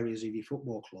other areas of your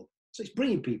football club. So it's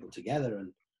bringing people together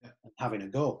and having a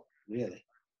go, really.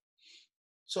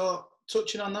 So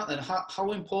touching on that then,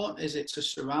 how important is it to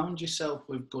surround yourself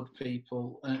with good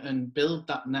people and build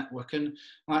that network? And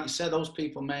like you said, those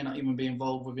people may not even be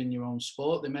involved within your own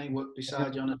sport. They may work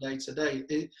beside you on a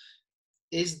day-to-day.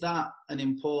 Is that an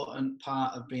important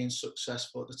part of being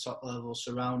successful at the top level,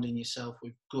 surrounding yourself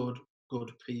with good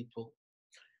people?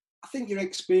 I think your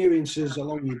experiences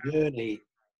along your journey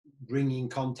bring you in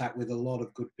contact with a lot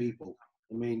of good people.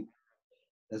 I mean,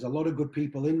 there's a lot of good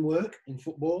people in work, in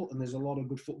football, and there's a lot of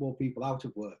good football people out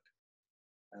of work.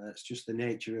 It's just the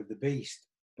nature of the beast.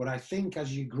 But I think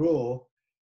as you grow,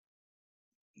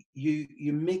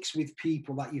 you mix with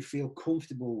people that you feel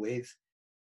comfortable with,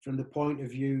 from the point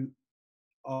of view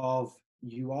of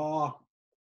you are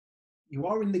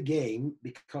in the game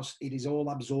because it is all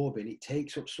absorbing. It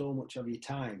takes up so much of your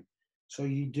time. So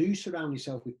you do surround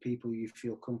yourself with people you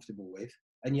feel comfortable with,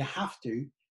 and you have to,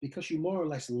 because you more or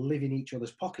less live in each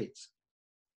other's pockets.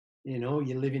 You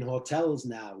live in hotels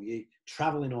now, you're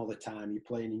traveling all the time, you're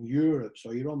playing in Europe,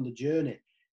 so you're on the journey.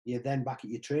 You're then back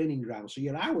at your training ground. So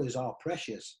your hours are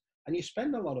precious, and you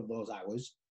spend a lot of those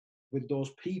hours with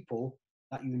those people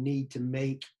that you need to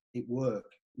make it work,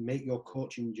 make your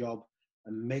coaching job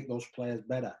and make those players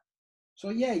better. So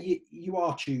yeah, you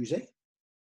are choosy,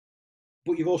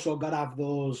 but you've also got to have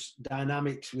those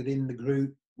dynamics within the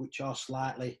group which are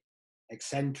slightly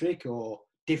eccentric or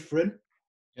different.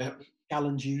 Yeah.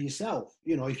 Challenge you yourself.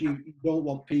 If you don't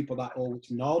want people that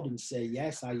always nod and say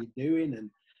yes, how you doing,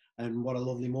 and what a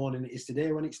lovely morning it is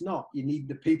today, when it's not. You need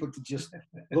the people to just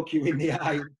look you in the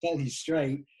eye and tell you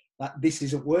straight that this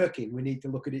isn't working. We need to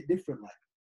look at it differently.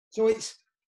 So it's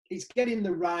getting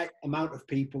the right amount of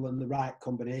people and the right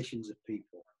combinations of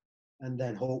people, and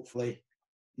then hopefully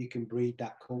you can breed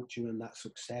that culture and that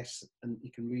success, and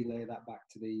you can relay that back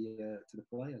to the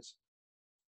players.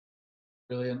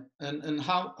 Brilliant. And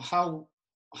how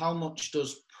much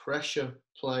does pressure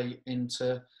play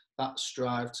into that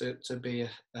strive to be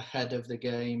ahead of the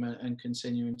game and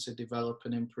continuing to develop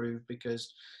and improve?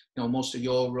 Because most of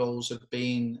your roles have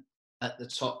been at the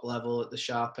top level, at the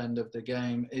sharp end of the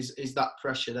game. Is that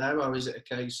pressure there, or is it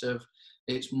a case of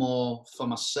it's more for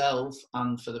myself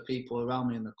and for the people around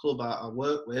me in the club I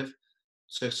work with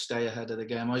to stay ahead of the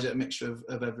game, or is it a mixture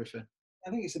of everything? I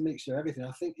think it's a mixture of everything.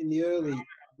 I think in the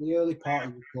early part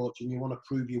of your coaching, you want to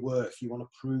prove your worth. You want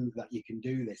to prove that you can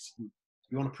do this.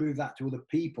 You want to prove that to other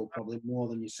people, probably more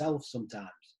than yourself sometimes.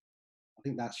 I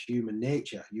think that's human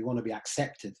nature. You want to be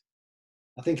accepted.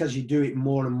 I think as you do it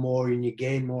more and more and you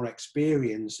gain more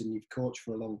experience and you've coached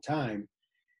for a long time,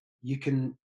 you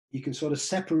can sort of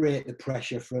separate the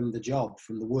pressure from the job,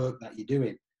 from the work that you're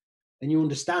doing. And you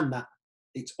understand that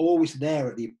it's always there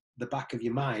at the the back of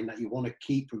your mind that you want to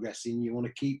keep progressing, you want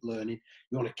to keep learning,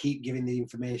 you want to keep giving the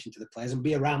information to the players and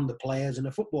be around the players in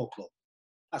a football club.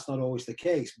 That's not always the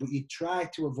case, but you try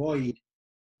to avoid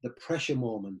the pressure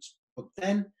moments. But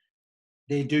then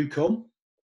they do come.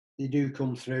 They do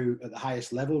come through at the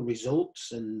highest level,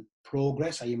 results and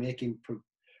progress. Are you making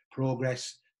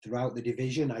progress throughout the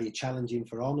division? Are you challenging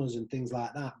for honours and things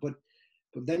like that? But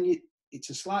then it's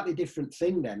a slightly different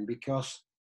thing then, because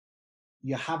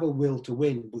you have a will to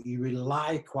win, but you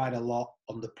rely quite a lot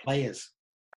on the players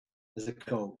as a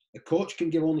coach. The coach can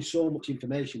give only so much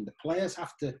information. The players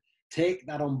have to take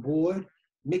that on board,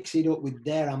 mix it up with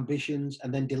their ambitions,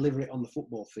 and then deliver it on the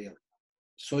football field.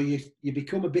 So you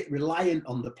become a bit reliant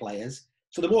on the players.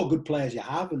 So the more good players you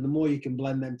have and the more you can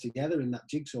blend them together in that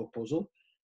jigsaw puzzle,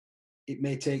 it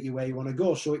may take you where you want to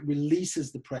go. So it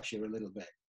releases the pressure a little bit.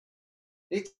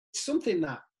 It's something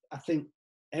that I think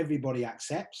everybody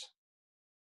accepts.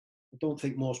 I don't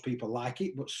think most people like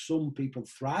it, but some people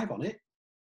thrive on it.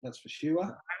 That's for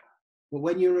sure. But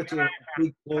when you're at a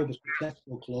big club, a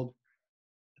successful club,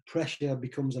 the pressure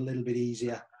becomes a little bit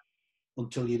easier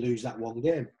until you lose that one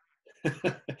game.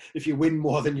 If you win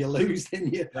more than you lose,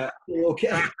 then you're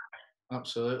okay.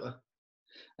 Absolutely.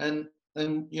 And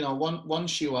you know,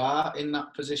 once you are in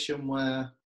that position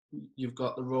where you've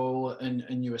got the role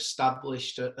and you're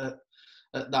established at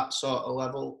that sort of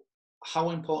level,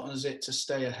 how important is it to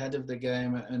stay ahead of the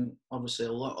game? And obviously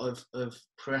a lot of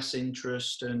press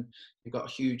interest, and you've got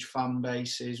huge fan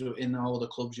bases in all the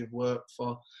clubs you've worked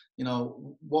for. You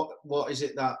know, what is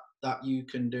it that you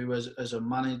can do as a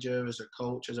manager, as a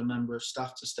coach, as a member of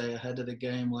staff to stay ahead of the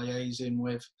game, liaising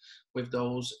with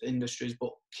those industries,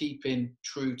 but keeping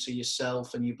true to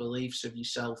yourself and your beliefs of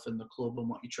yourself and the club and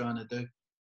what you're trying to do?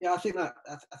 Yeah, I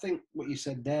think what you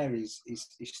said there is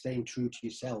staying true to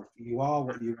yourself. You are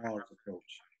what you are as a coach.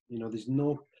 You know, there's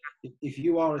no, if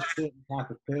you are a certain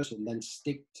type of person, then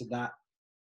stick to that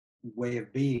way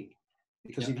of being.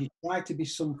 Because if you try to be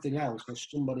something else or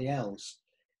somebody else,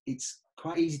 it's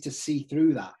quite easy to see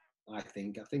through that. I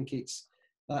think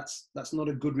that's not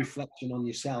a good reflection on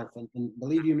yourself. And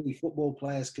believe you me, football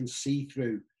players can see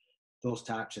through those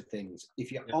types of things.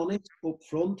 If you're honest up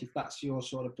front, if that's your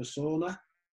sort of persona,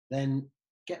 then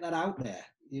get that out there.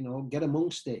 You know, get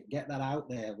amongst it. Get that out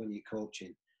there when you're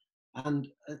coaching,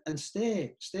 and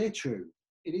stay true.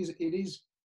 It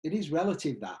is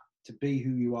relative, that, to be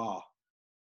who you are,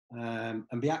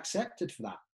 and be accepted for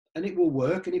that. And it will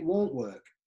work, and it won't work.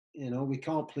 You know, we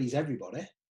can't please everybody.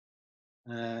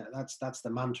 That's the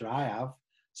mantra I have.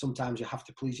 Sometimes you have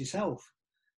to please yourself.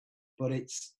 But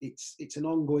it's an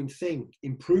ongoing thing.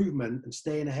 Improvement and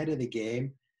staying ahead of the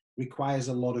game requires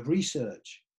a lot of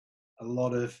research, a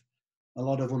lot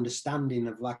of understanding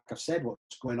of, like I've said,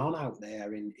 what's going on out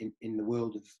there in the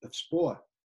world of sport.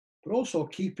 But also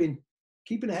keeping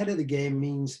ahead of the game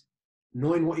means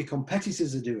knowing what your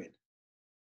competitors are doing.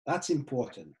 That's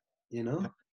important, you know.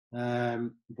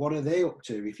 What are they up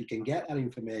to? If you can get that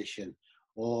information,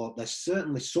 or there's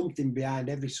certainly something behind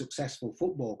every successful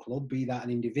football club, be that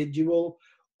an individual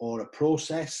or a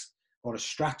process or a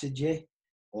strategy,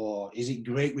 or is it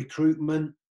great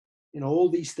recruitment? You know, all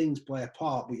these things play a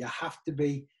part, but you have to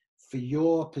be, for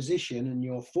your position and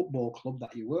your football club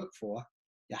that you work for,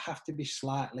 you have to be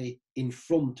slightly in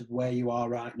front of where you are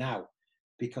right now.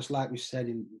 Because like we said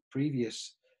in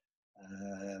previous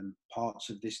parts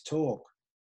of this talk,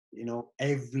 you know,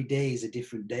 every day is a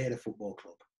different day at a football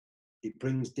club. It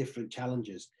brings different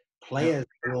challenges. Players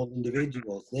are all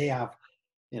individuals. They have,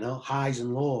 you know, highs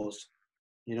and lows.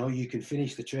 You know, you can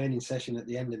finish the training session at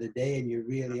the end of the day and you're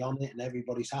really on it and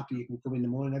everybody's happy. You can come in the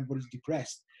morning, everybody's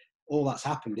depressed. All that's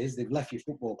happened is they've left your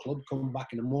football club, come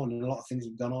back in the morning, and a lot of things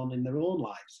have gone on in their own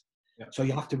lives. Yeah. So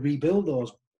you have to rebuild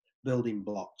those building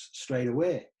blocks straight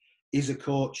away. Is a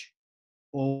coach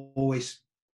always,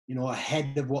 you know,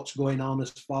 ahead of what's going on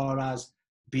as far as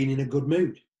being in a good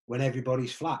mood when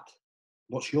everybody's flat?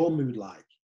 What's your mood like?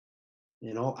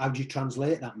 You know, how do you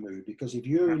translate that mood? Because if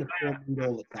you're in a poor mood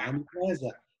all the time,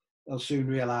 they'll soon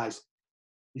realise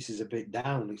this is a bit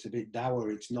down, it's a bit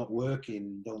dour, it's not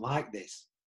working, don't like this.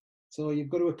 So you've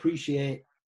got to appreciate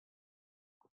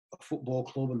a football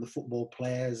club and the football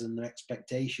players and their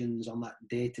expectations on that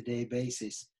day-to-day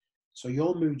basis. So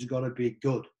your mood's got to be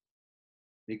good.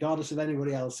 Regardless of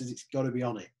anybody else's, it's got to be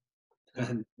on it.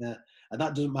 And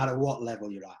that doesn't matter what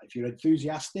level you're at. If you're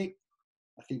enthusiastic,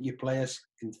 I think your players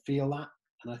can feel that.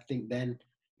 And I think then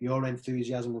your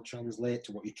enthusiasm will translate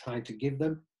to what you're trying to give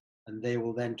them. And they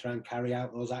will then try and carry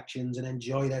out those actions and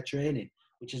enjoy their training,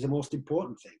 which is the most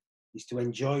important thing, is to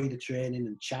enjoy the training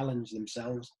and challenge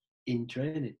themselves in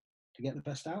training to get the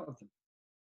best out of them.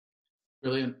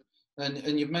 Brilliant.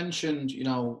 And you've mentioned,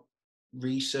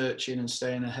 researching and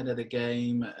staying ahead of the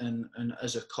game, and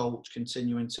as a coach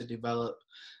continuing to develop.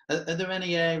 Are there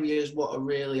any areas what are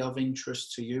really of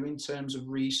interest to you in terms of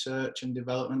research and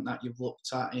development that you've looked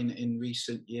at in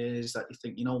recent years that you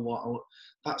think,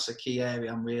 that's a key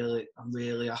area I'm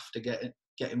really after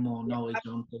getting more knowledge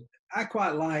on? I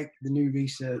quite like the new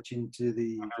research into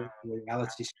the virtual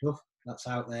reality stuff that's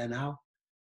out there now.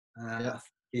 Yeah,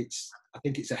 I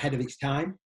think it's ahead of its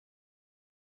time.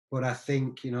 But I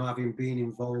think, having been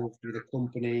involved with a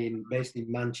company based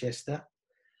in Manchester,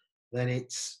 then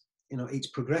it's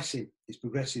progressing. It's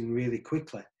progressing really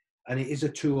quickly. And it is a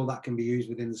tool that can be used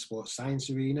within the sports science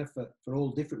arena for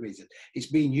all different reasons. It's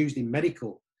being used in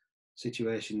medical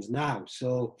situations now.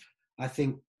 So I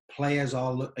think players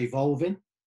are evolving.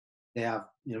 They have,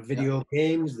 yeah, video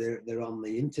games. They're on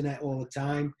the internet all the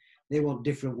time. They want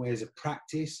different ways of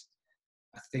practice.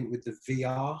 I think with the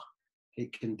VR,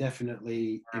 it can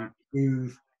definitely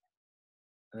improve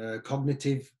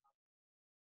cognitive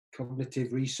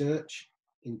research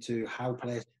into how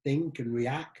players think and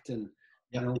react, and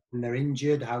yeah, when they're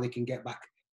injured, how they can get back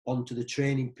onto the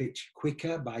training pitch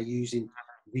quicker by using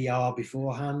VR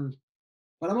beforehand.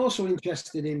 But I'm also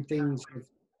interested in things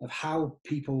of how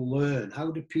people learn.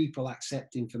 How do people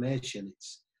accept information?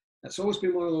 That's always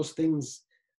been one of those things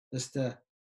as to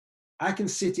I can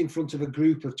sit in front of a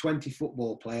group of 20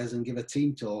 football players and give a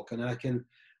team talk, and I can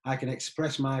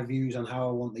express my views on how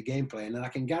I want the game playing, and I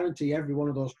can guarantee every one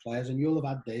of those players, and you'll have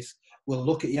had this, will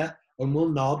look at you and will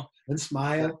nod and yeah,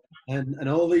 smile and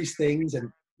all these things,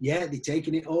 and yeah, they're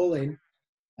taking it all in,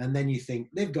 and then you think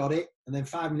they've got it, and then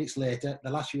 5 minutes later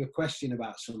they'll ask you a question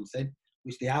about something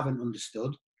which they haven't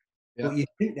understood, yeah, but you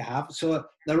think they have. So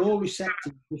they're all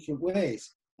receptive in different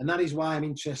ways. And that is why I'm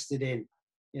interested in,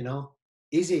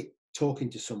 is it talking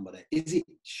to somebody? Is it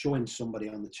showing somebody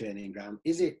on the training ground?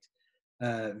 Is it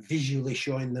visually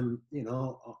showing them,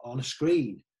 on a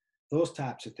screen? Those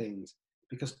types of things.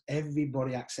 Because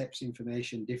everybody accepts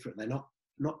information differently.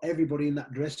 Not everybody in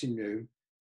that dressing room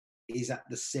is at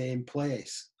the same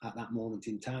place at that moment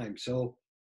in time. So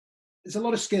there's a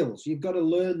lot of skills. You've got to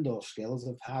learn those skills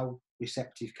of how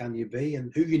receptive can you be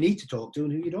and who you need to talk to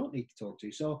and who you don't need to talk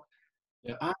to. So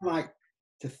yeah, I like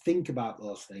to think about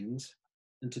those things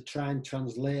and to try and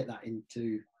translate that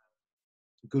into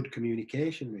good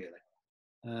communication, really.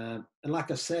 And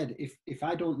like I said, if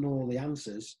I don't know all the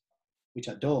answers, which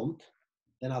I don't,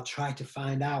 then I'll try to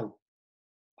find out.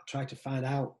 I'll try to find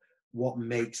out what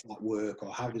makes that work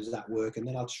or how does that work, and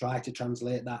then I'll try to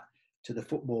translate that to the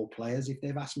football players if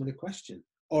they've asked me the question,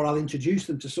 or I'll introduce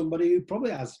them to somebody who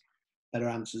probably has better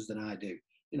answers than I do.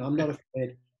 I'm yeah. not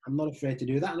afraid. I'm not afraid to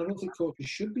do that, and I don't think coaches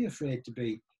should be afraid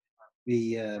to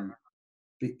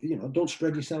don't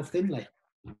spread yourself thinly.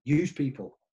 Use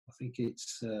people. I think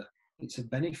it's a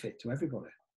benefit to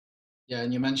everybody. Yeah,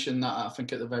 and you mentioned that I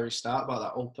think at the very start about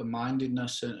that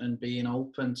open-mindedness and being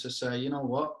open to say, you know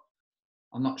what,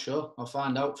 I'm not sure. I'll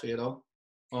find out for you though.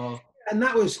 Or And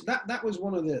that was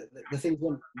one of the things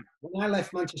when I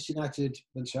left Manchester United,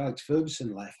 when Sir Alex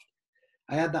Ferguson left,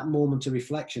 I had that moment of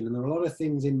reflection, and there were a lot of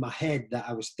things in my head that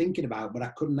I was thinking about, but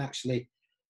I couldn't actually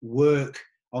work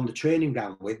on the training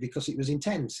ground with because it was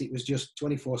intense. It was just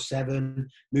 24/7,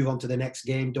 move on to the next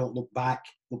game, don't look back,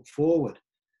 look forward.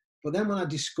 But then when I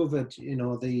discovered,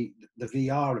 the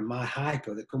VR and my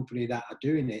hyper, the company that are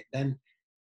doing it, then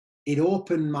it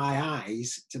opened my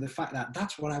eyes to the fact that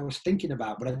that's what I was thinking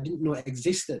about, but I didn't know it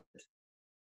existed.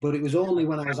 But it was only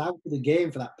when I was out of the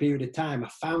game for that period of time I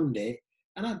found it,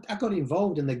 and I got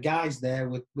involved, and the guys there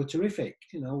were terrific.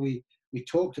 We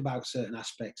talked about certain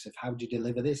aspects of how do you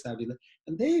deliver this,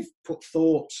 and they've put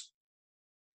thoughts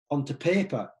onto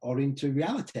paper or into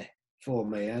reality for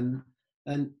me, and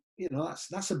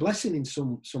that's a blessing in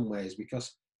some ways,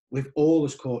 because we've all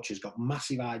as coaches got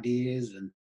massive ideas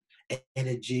and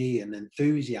energy and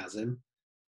enthusiasm,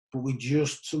 but we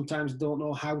just sometimes don't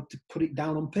know how to put it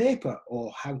down on paper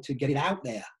or how to get it out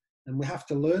there. And we have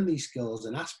to learn these skills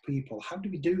and ask people, how do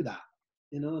we do that?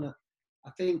 And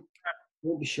I think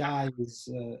don't be shy is,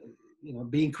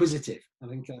 be inquisitive. I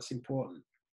think that's important.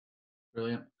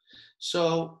 brilliant.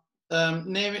 So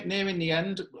nearing the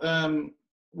end,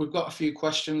 we've got a few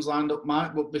questions lined up,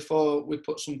 Mike. But before we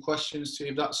put some questions to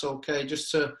you, if that's okay,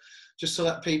 just to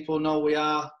let people know, we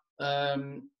are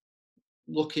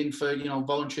looking for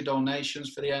voluntary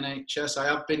donations for the NHS. I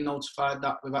have been notified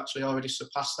that we've actually already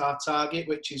surpassed our target,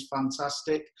 which is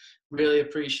fantastic. Really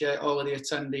appreciate all of the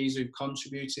attendees who've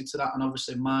contributed to that, and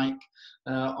obviously Mike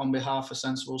on behalf of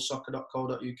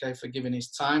sensiblesoccer.co.uk for giving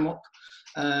his time up.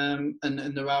 And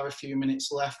there are a few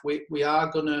minutes left. We are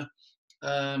going to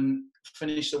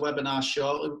finish the webinar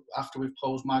shortly after we've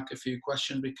posed Mike a few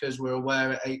questions, because we're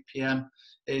aware at 8 p.m.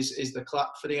 is the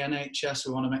clap for the NHS.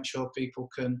 We want to make sure people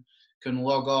can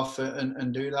log off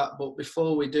and do that. But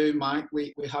before we do, Mike,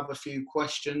 we have a few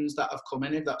questions that have come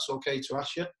in, if that's okay to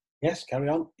ask you. Yes, carry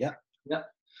on. Yeah. Yeah.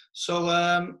 So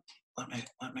let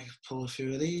me pull a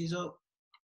few of these up.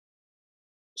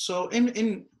 So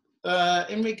in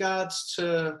regards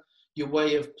to your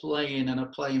way of playing and a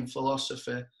playing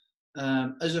philosophy,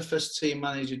 as a first team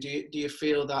manager, do you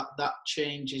feel that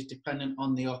change is dependent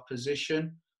on the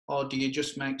opposition, or do you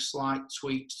just make slight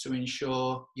tweaks to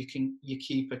ensure you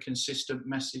keep a consistent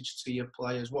message to your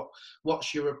players?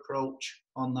 What's your approach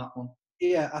on that one?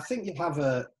 Yeah, I think you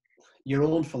have your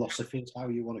own philosophy is how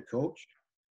you want to coach.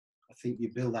 I think you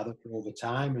build that up over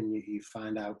time, and you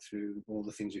find out through all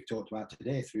the things we've talked about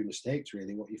today, through mistakes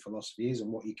really, what your philosophy is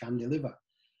and what you can deliver.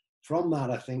 From that,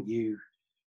 I think you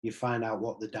find out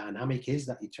what the dynamic is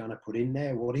that you're trying to put in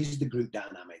there. What is the group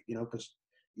dynamic? Because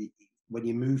when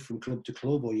you move from club to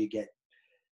club, or you get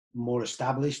more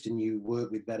established and you work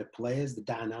with better players, the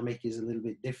dynamic is a little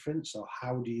bit different. So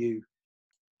how do you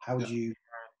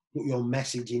put your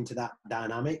message into that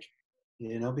dynamic?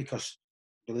 Because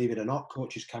believe it or not,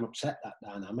 coaches can upset that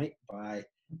dynamic by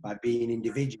being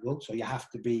individual. So you have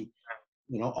to be,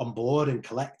 on board and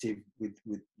collective with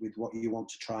what you want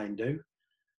to try and do.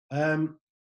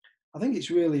 I think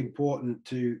it's really important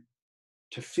to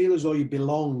feel as though you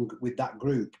belong with that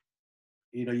group.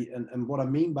 And what I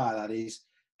mean by that is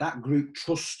that group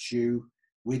trusts you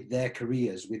with their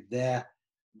careers, with the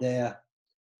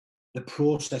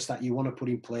process that you want to put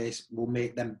in place will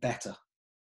make them better,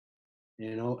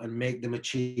 and make them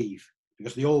achieve,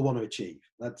 because they all want to achieve.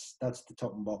 That's the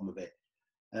top and bottom of it.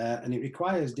 And it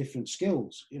requires different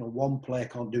skills. One player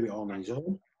can't do it all on his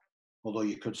own, although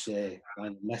you could say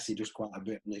Messi does quite a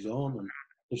bit on his own, and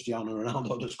Cristiano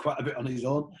Ronaldo does quite a bit on his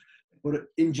own. But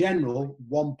in general,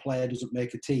 one player doesn't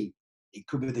make a team. It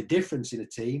could be the difference in a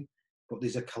team, but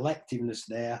there's a collectiveness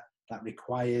there that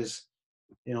requires,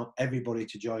 everybody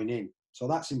to join in. So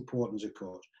that's important as a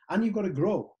coach. And you've got to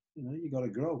grow. You've got to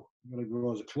grow. You've got to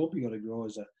grow as a club. You've got to grow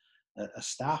as a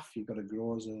staff. You've got to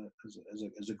grow as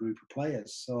a group of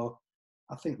players. So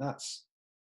I think that's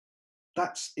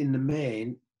in the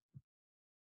main.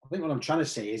 I think what I'm trying to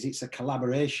say is it's a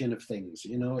collaboration of things.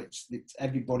 It's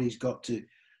everybody's got to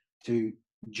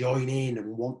join in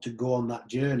and want to go on that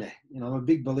journey. I'm a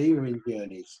big believer in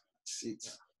journeys.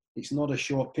 It's not a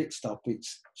short pit stop.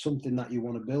 It's something that you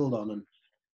want to build on. And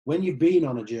when you've been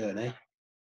on a journey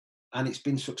and it's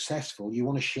been successful, you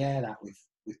want to share that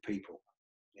with people.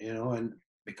 And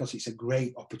because it's a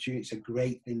great opportunity, it's a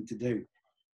great thing to do,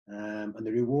 and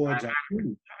the rewards are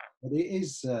huge. But it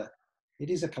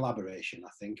is a collaboration, I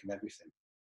think, of everything.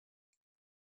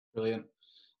 Brilliant.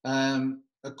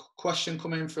 A question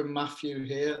coming from Matthew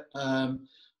here.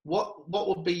 What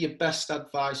would be your best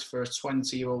advice for a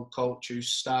 20-year-old coach who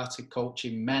started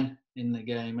coaching men in the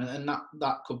game? And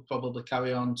that could probably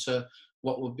carry on to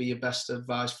what would be your best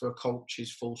advice for a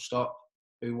coach's full stop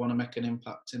who want to make an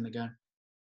impact in the game?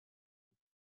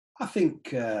 I think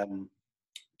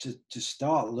to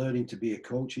start learning to be a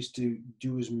coach is to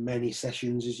do as many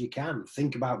sessions as you can.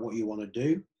 Think about what you want to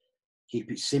do.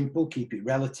 Keep it simple, keep it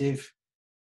relative.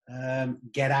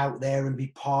 Get out there and be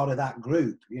part of that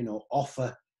group.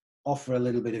 Offer a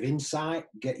little bit of insight.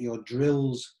 Get your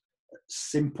drills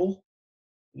simple,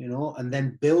 and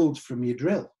then build from your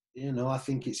drill. I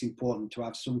think it's important to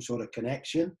have some sort of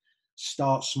connection.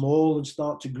 Start small and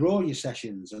start to grow your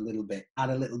sessions a little bit.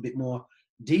 Add a little bit more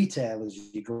detail as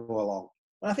you go along.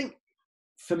 But I think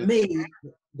for me,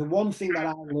 the one thing that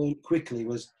I learned quickly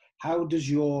was how does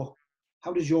your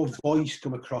voice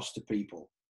come across to people?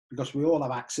 Because we all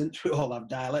have accents, we all have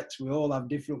dialects, we all have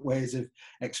different ways of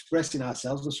expressing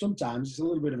ourselves. And sometimes it's a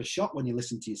little bit of a shock when you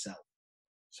listen to yourself.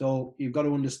 So you've got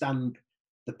to understand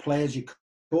the players you're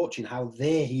coaching, how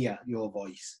they hear your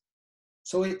voice.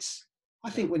 So I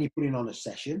think when you're putting on a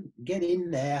session, get in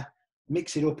there,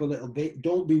 mix it up a little bit.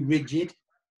 Don't be rigid.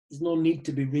 There's no need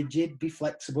to be rigid. Be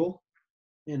flexible.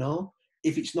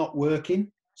 If it's not working,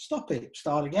 stop it.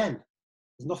 Start again.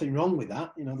 There's nothing wrong with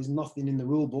that. There's nothing in the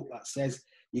rule book that says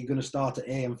you're going to start at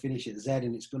A and finish at Z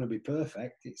and it's going to be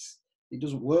perfect. It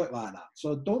doesn't work like that.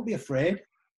 So don't be afraid.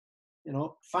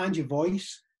 Find your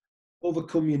voice,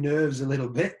 overcome your nerves a little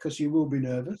bit, because you will be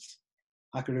nervous.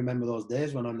 I can remember those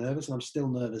days when I'm nervous, and I'm still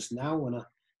nervous now when I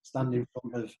stand in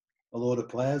front of a load of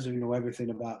players who know everything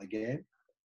about the game.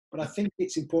 But I think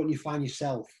it's important you find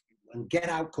yourself and get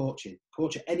out coaching.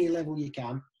 Coach at any level you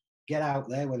can. Get out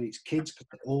there, whether it's kids, because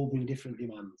they all bring different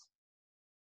demands.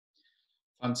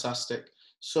 Fantastic.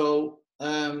 So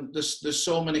There's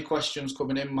so many questions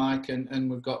coming in, Mike, and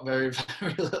we've got very,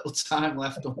 very little time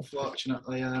left,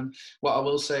 unfortunately. What I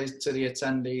will say to the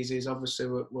attendees is obviously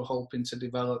we're hoping to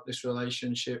develop this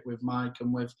relationship with Mike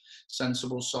and with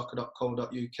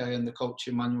sensiblesoccer.co.uk and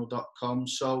thecoachingmanual.com.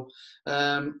 So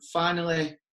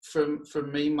finally,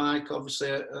 from me, Mike,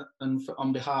 obviously, and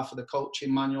on behalf of the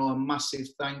Coaching Manual, a massive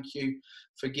thank you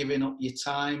for giving up your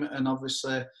time, and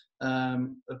obviously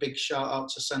a big shout out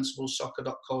to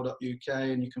sensiblesoccer.co.uk,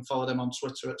 and you can follow them on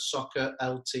Twitter at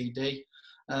soccerltd.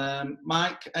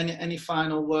 Mike, any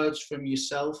final words from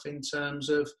yourself in terms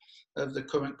of the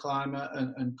current climate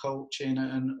and coaching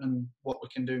and what we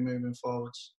can do moving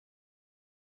forwards?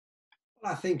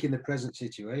 Well, I think in the present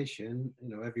situation,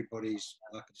 everybody's,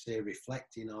 like I say,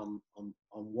 reflecting on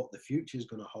what the future is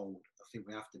going to hold. I think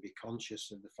we have to be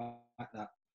conscious of the fact that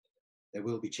there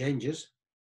will be changes.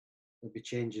 There'll be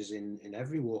changes in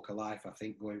every walk of life, I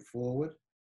think, going forward.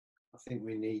 I think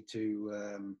we need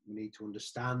to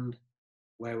understand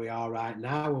where we are right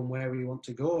now and where we want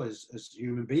to go as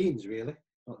human beings, really,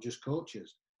 not just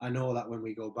coaches. I know that when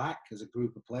we go back as a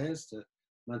group of players to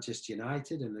Manchester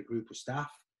United and a group of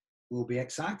staff, we'll be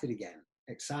excited again.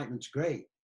 Excitement's great.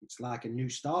 It's like a new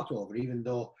start over, even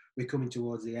though we're coming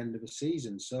towards the end of a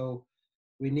season. So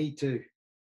we need to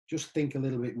just think a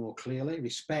little bit more clearly,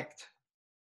 respect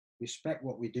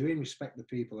what we're doing, respect the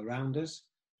people around us,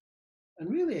 and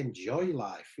really enjoy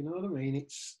life. You know what I mean?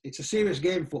 It's a serious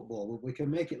game, football, but we can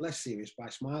make it less serious by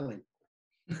smiling.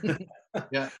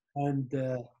 Yeah. And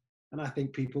I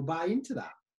think people buy into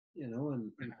that,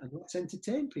 and let's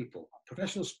entertain people.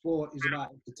 Professional sport is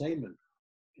about entertainment,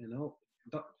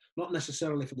 not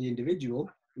necessarily for the individual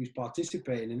who's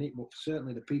participating in it, but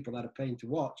certainly the people that are paying to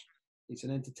watch. It's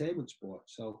an entertainment sport.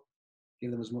 So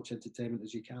give them as much entertainment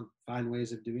as you can. Find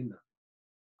ways of doing that.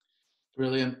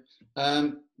 Brilliant.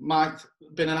 Mike,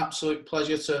 been an absolute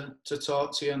pleasure to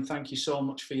talk to you, and thank you so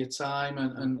much for your time,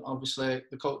 and obviously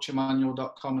the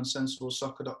coachingmanual.com and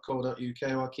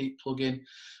sensiblesoccer.co.uk, I'll keep plugging.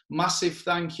 Massive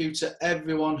thank you to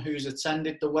everyone who's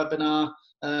attended the webinar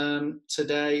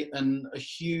today, and a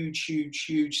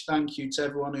huge thank you to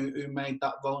everyone who made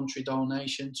that voluntary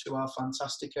donation to our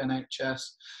fantastic NHS.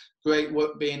 Great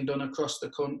work being done across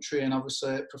the country, and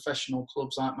obviously professional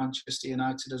clubs like Manchester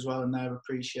United as well, and their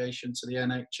appreciation to the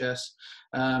NHS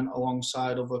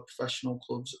alongside other professional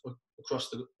clubs across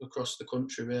the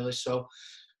country, really. So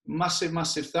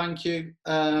massive thank you,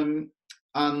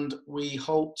 and we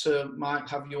hope to, Mike,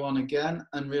 have you on again,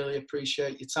 and really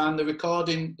appreciate your time. The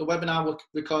webinar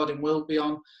recording will be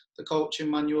on the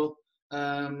Coaching Manual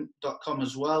 .com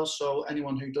as well, so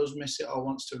anyone who does miss it or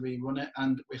wants to rerun it,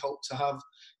 and we hope to have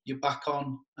you back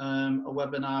on a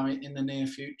webinar in the near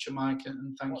future, Mike,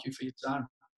 and thank you for your time.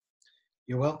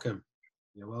 You're welcome.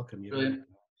 Brilliant.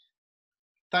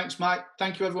 Thanks, Mike.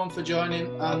 Thank you everyone for joining,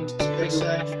 and stay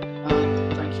safe,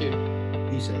 and thank you.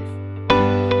 Be safe.